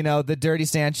 The Dirty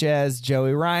Sanchez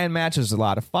Joey Ryan match was a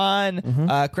lot of fun.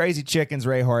 Crazy Chickens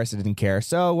Ray Horace didn't care.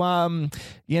 So I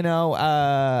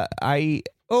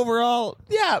overall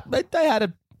I had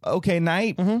a okay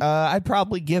night. I'd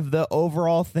probably give the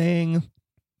overall thing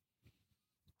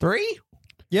 3.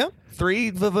 Yeah.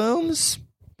 3 VaVooms.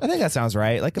 I think that sounds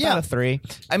right. Like about a 3.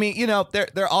 I mean,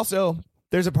 there also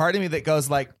there's a part of me that goes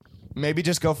like maybe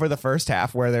just go for the first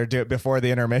half where they're before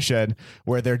the intermission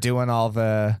where they're doing all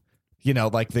the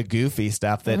like the goofy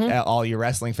stuff that all you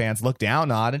wrestling fans look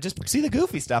down on, and just see the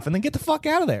goofy stuff and then get the fuck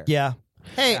out of there. Yeah.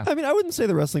 Hey, I mean, I wouldn't say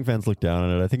the wrestling fans look down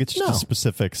on it. I think it's just a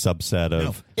specific subset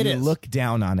of. it You is. look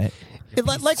down on it.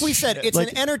 Like we said, it's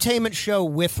an entertainment show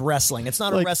with wrestling. It's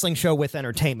not a wrestling show with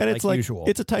entertainment, And it's like usual.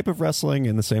 it's a type of wrestling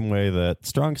in the same way that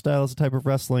strong style is a type of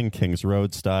wrestling, King's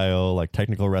Road style, like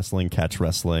technical wrestling, catch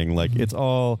wrestling. Like it's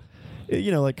all,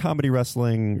 like comedy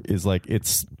wrestling is like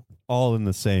it's all in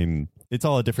the same. It's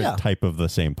all a different type of the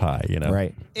same pie,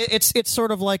 Right. It's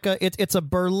sort of like it's a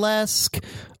burlesque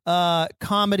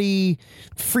comedy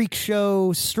freak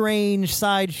show, strange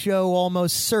sideshow,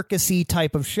 almost circusy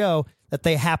type of show that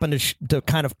they happen to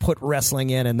kind of put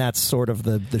wrestling in, and that's sort of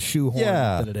the shoehorn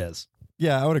that it is.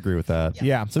 Yeah, I would agree with that.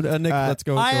 Yeah. So Nick, let's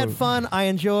go. I had fun. I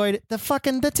enjoyed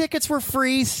the tickets were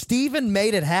free. Steven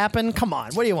made it happen. Come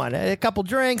on. What do you want? A couple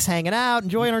drinks, hanging out,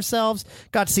 enjoying ourselves.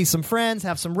 Got to see some friends,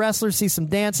 have some wrestlers, see some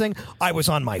dancing. I was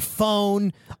on my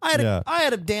phone. I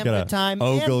had a damn good time.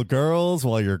 Ogle girls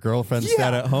while your girlfriend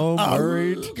sat at home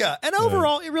worried. Yeah. And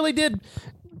overall, it really did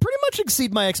pretty much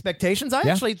exceed my expectations. I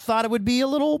actually thought it would be a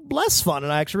little less fun,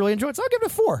 and I actually really enjoyed it. So I'll give it a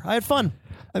 4. I had fun.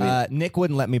 I mean, Nick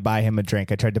wouldn't let me buy him a drink.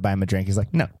 I tried to buy him a drink. He's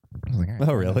like, no. I was like, all right.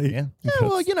 Oh, really? Yeah. Yeah,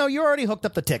 well, you already hooked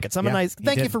up the tickets. I'm a nice.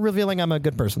 Thank you for revealing I'm a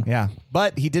good person. Yeah.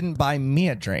 But he didn't buy me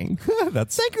a drink.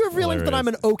 That's Thank you for revealing that I'm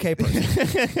an okay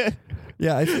person.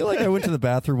 Yeah, I feel like I went to the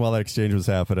bathroom while that exchange was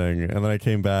happening, and then I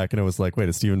came back and it was like, wait,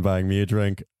 is Steven buying me a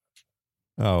drink?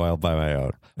 Oh, I'll buy my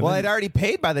own. And Well, then- I'd already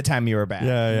paid by the time you were back.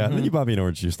 yeah. And then you bought me an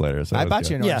orange juice later. So I that was bought good.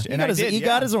 you an Yeah, orange he and got I his, did, he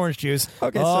got his orange juice.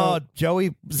 Okay, oh, so-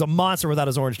 Joey is a monster without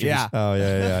his orange juice. Yeah. Oh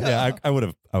yeah. I would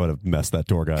have messed that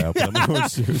door guy up with the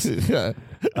orange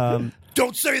juice.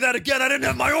 Don't say that again. I didn't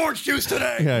have my orange juice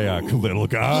today. Yeah, little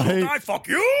guy. Fuck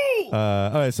you.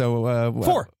 Okay, so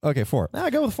 4. Okay, 4. I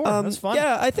go with 4. That's fun.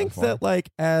 Yeah, I think that like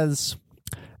as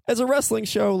a wrestling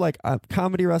show, like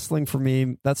comedy wrestling for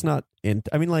me, that's not.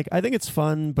 I mean, like I think it's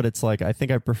fun, but it's like I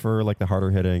think I prefer like the harder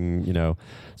hitting,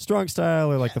 strong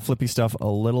style or like the flippy stuff a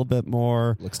little bit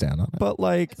more. Looks down on it. But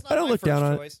like not I don't my look down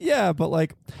first on choice. it. Yeah, but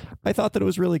like I thought that it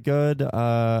was really good.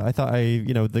 I thought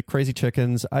the Crazy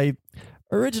Chickens. I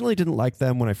originally didn't like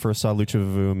them when I first saw Lucha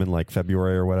VaVOOM in like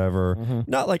February or whatever.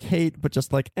 Not like hate, but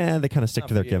just like they kind of stick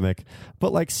to their gimmick.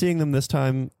 But like seeing them this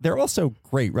time, they're also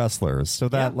great wrestlers. So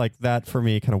that like that for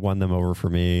me kind of won them over for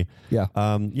me. Yeah.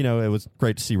 It was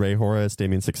great to see Ray Horace,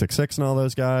 Damien 666 and all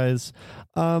those guys.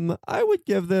 I would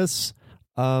give this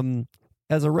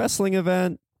as a wrestling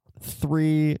event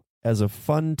 3, as a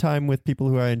fun time with people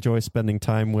who I enjoy spending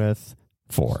time with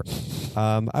 4.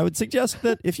 I would suggest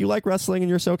that if you like wrestling and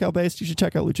you're SoCal based, you should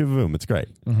check out Lucha VaVOOM. It's great.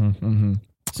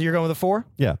 So you're going with a 4?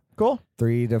 Yeah. Cool.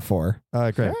 3 to 4.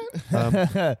 Great.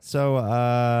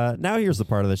 So now here's the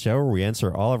part of the show where we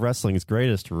answer all of wrestling's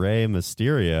greatest Rey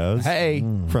Mysterios. Hey.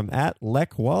 From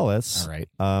 @Lec Wallace. All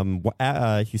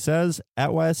right. He says,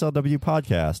 @YSLW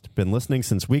podcast. Been listening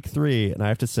since week 3, and I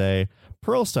have to say,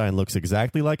 Pearlstein looks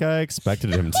exactly like I expected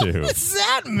him to. What's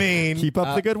that mean? Keep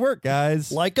up the good work,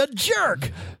 guys. Like a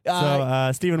jerk.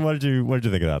 So, Steven, what did you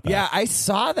think about that? Yeah, I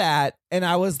saw that and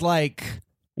I was like,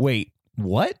 wait,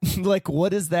 what? Like,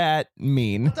 what does that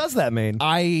mean? What does that mean?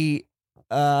 And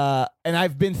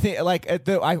I've been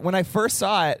when I first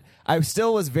saw it, I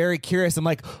still was very curious. I'm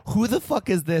like, who the fuck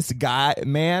is this guy,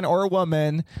 man or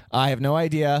woman? I have no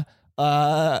idea.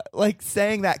 Like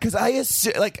saying that because I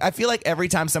feel like every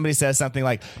time somebody says something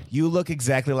like, "You look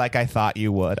exactly like I thought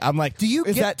you would," I'm like, do you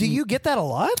get that a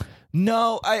lot?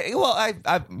 No, I've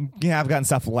gotten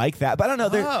stuff like that, but I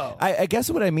don't know. I guess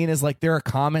what I mean is like there are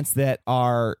comments that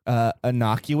are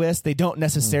innocuous. They don't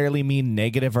necessarily mean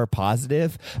negative or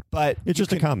positive, but It's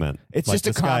just a comment. It's Like, just a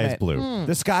the sky comment. is blue.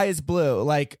 The sky is blue.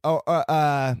 Like,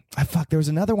 fuck. There was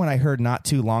another one I heard not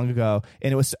too long ago,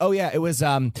 and it was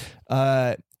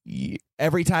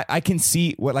every time I can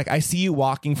see I see you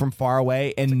walking from far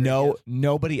away, and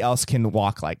nobody else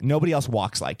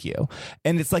walks like you,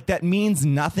 and it's like that means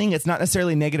nothing. It's not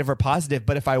necessarily negative or positive,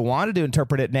 but if I wanted to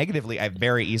interpret it negatively, I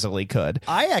very easily could.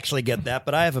 I actually get that,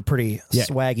 but I have a pretty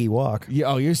swaggy walk. You're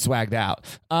swagged out.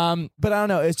 But I don't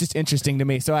know. It's just interesting to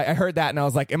me. So I heard that and I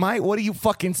was like, what are you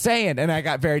fucking saying? And I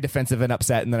got very defensive and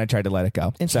upset, and then I tried to let it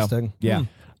go. Interesting. So, yeah.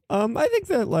 I think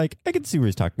that like I can see what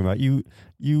he's talking about. You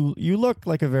look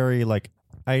like a very like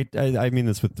I mean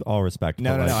this with all respect.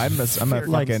 No, but, like, I'm a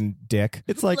fucking dick.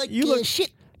 It's like you look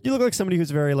You look like somebody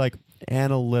who's very like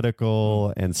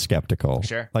analytical and skeptical.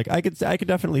 Sure. Like I could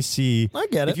definitely see. I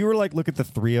get it. If you were like look at the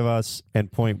three of us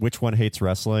and point which one hates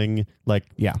wrestling, like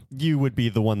you would be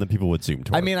the one that people would zoom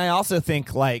toward. I mean, I also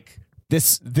think like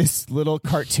this little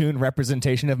cartoon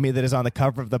representation of me that is on the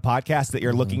cover of the podcast that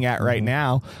you're looking at right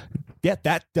now Yeah,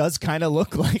 that does kind of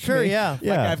look like Sure, me. yeah. Like,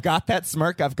 Yeah. I've got that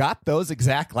smirk. I've got those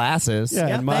exact glasses. Yeah,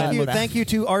 Yeah, and thank mine you. looks- Thank you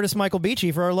to artist Michael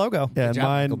Beachy for our logo. Yeah, and job,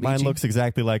 Michael mine Beachy. looks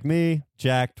exactly like me,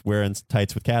 jacked, wearing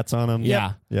tights with cats on them.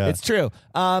 Yeah. Yeah. It's true.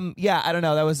 Yeah, I don't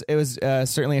know. It was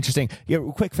certainly interesting. Yeah,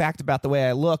 quick fact about the way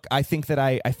I look. I think that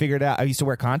I figured out I used to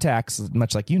wear contacts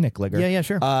much like you, Nick Ligger. Yeah,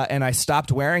 sure. And I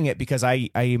stopped wearing it because I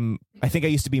think I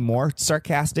used to be more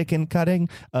sarcastic in cutting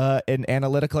and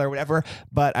analytical or whatever,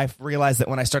 but I realized that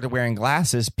when I started wearing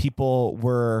glasses, people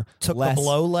were Took less, the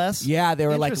blow less. Yeah, they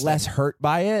were like Interesting. less hurt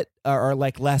by it or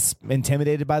like less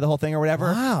intimidated by the whole thing or whatever.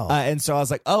 Wow. And so I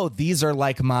was like, oh, these are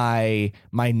like my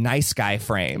nice guy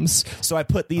frames. So I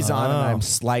put these on and I'm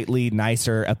slightly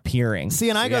nicer appearing. See,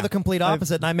 and I go the complete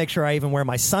opposite, and I make sure I even wear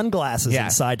my sunglasses Yeah.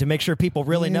 inside to make sure people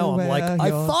really know. I'm like, I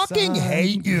fucking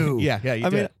hate you. Yeah, you I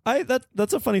do mean, it.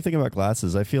 that's a funny thing about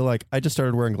glasses. I feel like I just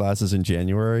started wearing glasses in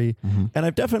January, and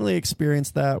I've definitely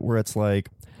experienced that where it's like,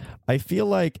 I feel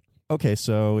like, okay,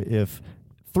 so if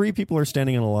 3 people are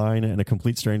standing in a line and a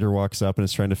complete stranger walks up and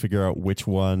is trying to figure out which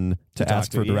one to talk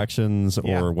ask to, for yeah. directions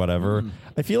Yeah. or whatever,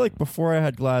 I feel like before I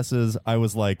had glasses, I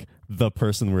was like the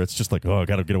person where it's just like, oh, I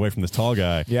got to get away from this tall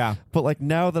guy. Yeah. But like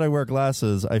now that I wear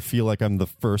glasses, I feel like I'm the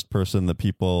first person that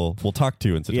people will talk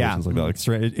to in situations like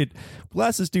that. Like,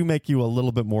 glasses do make you a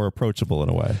little bit more approachable in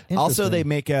a way. Also, they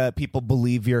make people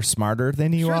believe you're smarter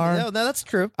than you Sure, are. no, that's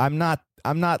true. I'm not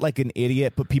like an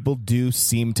idiot, but people do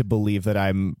seem to believe that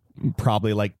I'm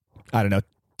probably like, I don't know,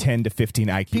 10 to 15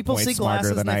 IQ People points see smarter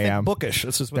glasses than and I they think am. bookish.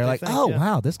 This is what They're they like, think, oh yeah.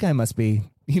 wow, this guy must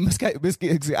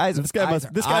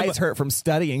eyes hurt from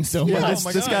studying so Yeah, much.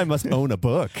 this guy must own a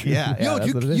book. Yeah, Yo,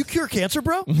 that's what it is. you cure cancer,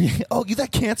 bro? Oh, you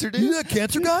that cancer, dude? You that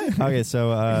cancer guy? Okay,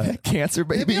 so Cancer,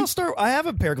 baby. Maybe I'll start. I have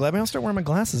a pair of glasses. Maybe I'll start wearing my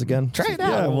glasses again. Try it out.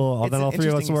 yeah, well, It's then an all 3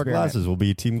 of us interesting will wear experiment. glasses. We'll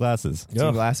be team glasses.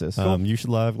 Team glasses. You should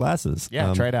love glasses.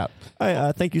 Yeah, try it out.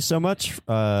 Thank you so much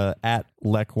at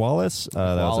Lech Wallace.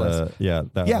 That Wallace. was yeah, And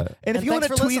if And you want thanks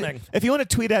to for tweet, listening. if you want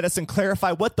to tweet at us and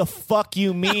clarify what the fuck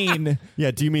you mean,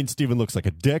 yeah. Do you mean Steven looks like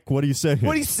a dick? What are you saying?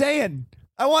 what are you saying?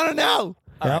 I want to know.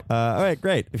 All right,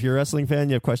 great. If you're a wrestling fan,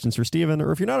 you have questions for Steven,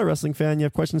 or if you're not a wrestling fan, you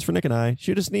have questions for Nick and I,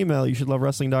 shoot us an email,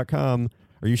 youshouldlovewrestling.com,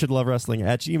 or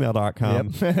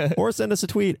youshouldlovewrestling@gmail.com, or send us a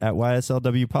tweet at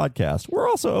YSLW Podcast. We're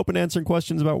also open to answering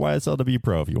questions about YSLW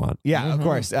Pro if you want. Yeah, of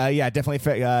course.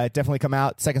 Definitely come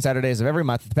out second Saturdays of every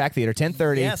month at the Pack Theater,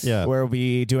 10:30. Yes. Yeah. Where we'll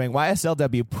be doing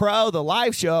YSLW Pro, the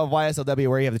live show of YSLW,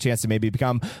 where you have the chance to maybe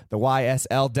become the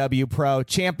YSLW Pro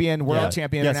champion, world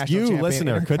champion, Yes, international you, champion.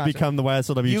 listener, could intercontinental- become the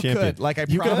YSLW You champion. could. Like, I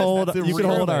you could promise hold, that's a you could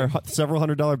real hold our thing. several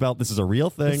 $100 belt. This is a real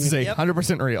thing. This is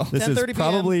 100% real. This is 10:30 p.m.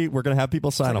 probably we're going to have people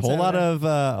sign a whole lot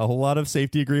of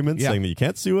safety agreements Yeah. saying that you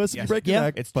can't sue us if you Yes. break your Yeah.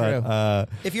 neck. It's but, true.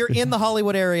 If you're in the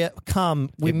Hollywood area, come.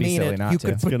 We It'd be mean silly it. not You to.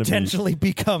 could It's gonna be- potentially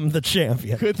become the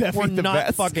champion. Could that We're be the not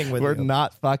best? fucking with We're you.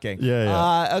 not fucking.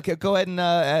 Yeah. Okay, go ahead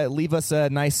and leave us a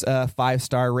nice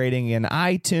 5-star rating in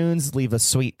iTunes. Leave a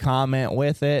sweet comment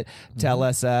with it. Tell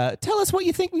us what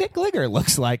you think Nick Ligger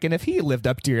looks like, and if he lived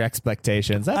up to your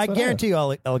expectations. That's I what guarantee you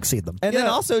I'll exceed them. And then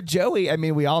also Joey. I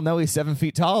mean, we all know he's 7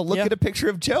 feet tall. Look Yeah. at a picture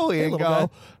of Joey and little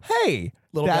go, "Hey,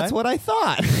 Little that's guy. what I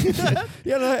thought."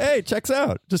 Yeah, no, hey, checks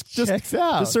out. Just Checks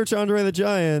out. Just search Andre the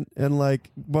Giant and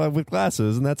with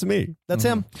glasses, and that's me. That's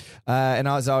him. And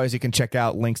as always, you can check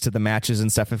out links to the matches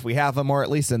and stuff if we have them, or at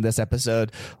least in this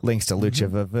episode, links to Lucha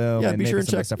VaVOOM. Yeah, and be maybe sure and some of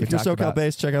the check. stuff we If you're talked SoCal about.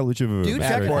 based, check out Lucha VaVOOM. Dude, It's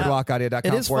check great. it out.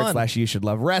 BoardwalkAudio.com It is fun. / you should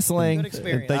love wrestling. Good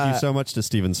experience. Thank you so much to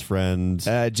Steven's friend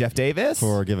Jeff Davis.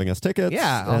 for giving us tickets.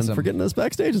 Yeah, and awesome. for getting us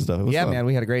backstage and stuff. It was Yeah, fun. man,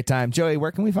 we had a great time. Joey,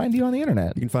 where can we find you on the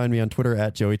internet? You can find me on Twitter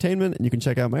at JoeyTainment, and you can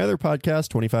check out my other podcast,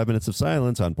 25 Minutes of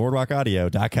Silence, on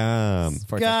BoardwalkAudio.com. Guys.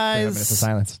 5 minutes of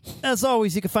silence. As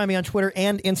always, you can find me on Twitter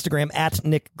and Instagram at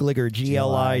Nick Gligor,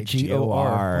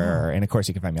 GLIGOR. And of course,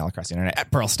 you can find me all across the internet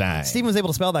at Pearlstein. Steven was able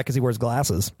to spell that because he wears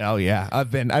glasses. Oh yeah,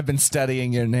 I've been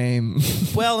studying your name.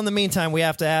 Well, in the meantime, we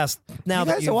have to ask now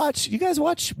that you You guys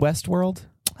watch Westworld?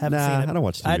 haven't Nah, seen it. I don't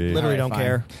watch I TV. literally All right, don't fine.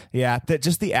 care. Yeah,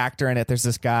 just the actor in it. There's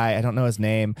this guy. I don't know his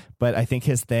name, but I think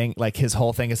his thing, like his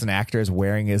whole thing as an actor, is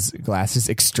wearing his glasses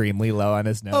extremely low on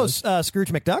his Oh, nose.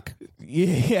 Scrooge McDuck?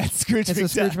 Yeah, Scrooge Is it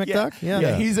McDuck. Scrooge McDuck? Yeah.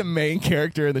 Yeah. He's a main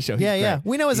character in the show. He's Yeah. great.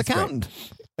 We know his He's great. accountant.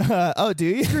 Oh, do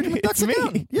you? Scrooge McDuck's It's me.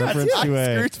 accountant. Yeah, it's Reference you. to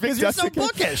a- Scrooge Because you're McDuck's so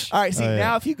accountant. bookish. All right, see, Oh, yeah.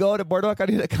 now if you go to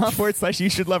boardwalkaudio.com / you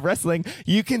should love wrestling,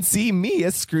 you can see me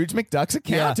as Scrooge McDuck's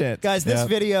accountant. Guys, this Yeah.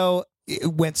 video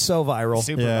it went so viral.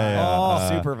 Super Yeah, yeah. vibe.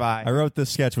 Super vibe. I wrote this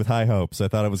sketch with high hopes. I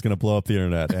thought it was going to blow up the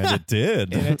internet, and it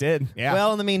did. And it did. Yeah.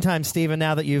 Well, in the meantime, Steven,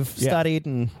 now that you've studied,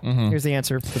 and here's the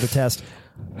answer for the test.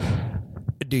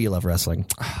 Do you love wrestling?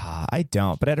 I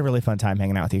don't, but I had a really fun time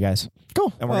hanging out with you guys.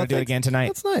 Cool. And we're going to do it again tonight.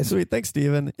 That's nice. Sweet. Thanks,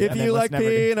 Steven. If And you then like let's never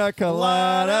do- pina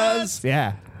coladas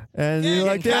Yeah. And you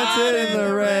like dancing in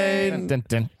the rain. Dun,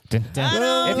 dun, dun, dun. I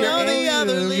don't If you're know the into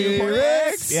other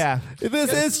lyrics. Yeah.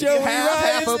 This is Joey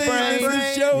half Ryan's a theme. brain.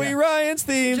 This is Joey Ryan's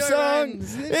theme song.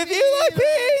 If you like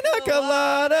pina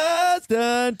coladas,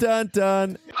 dun dun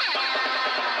dun.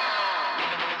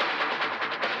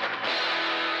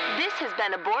 This has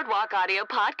been a Boardwalk Audio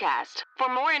podcast. For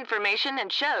more information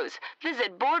and shows,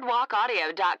 visit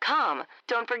boardwalkaudio.com.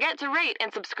 Don't forget to rate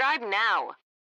and subscribe now.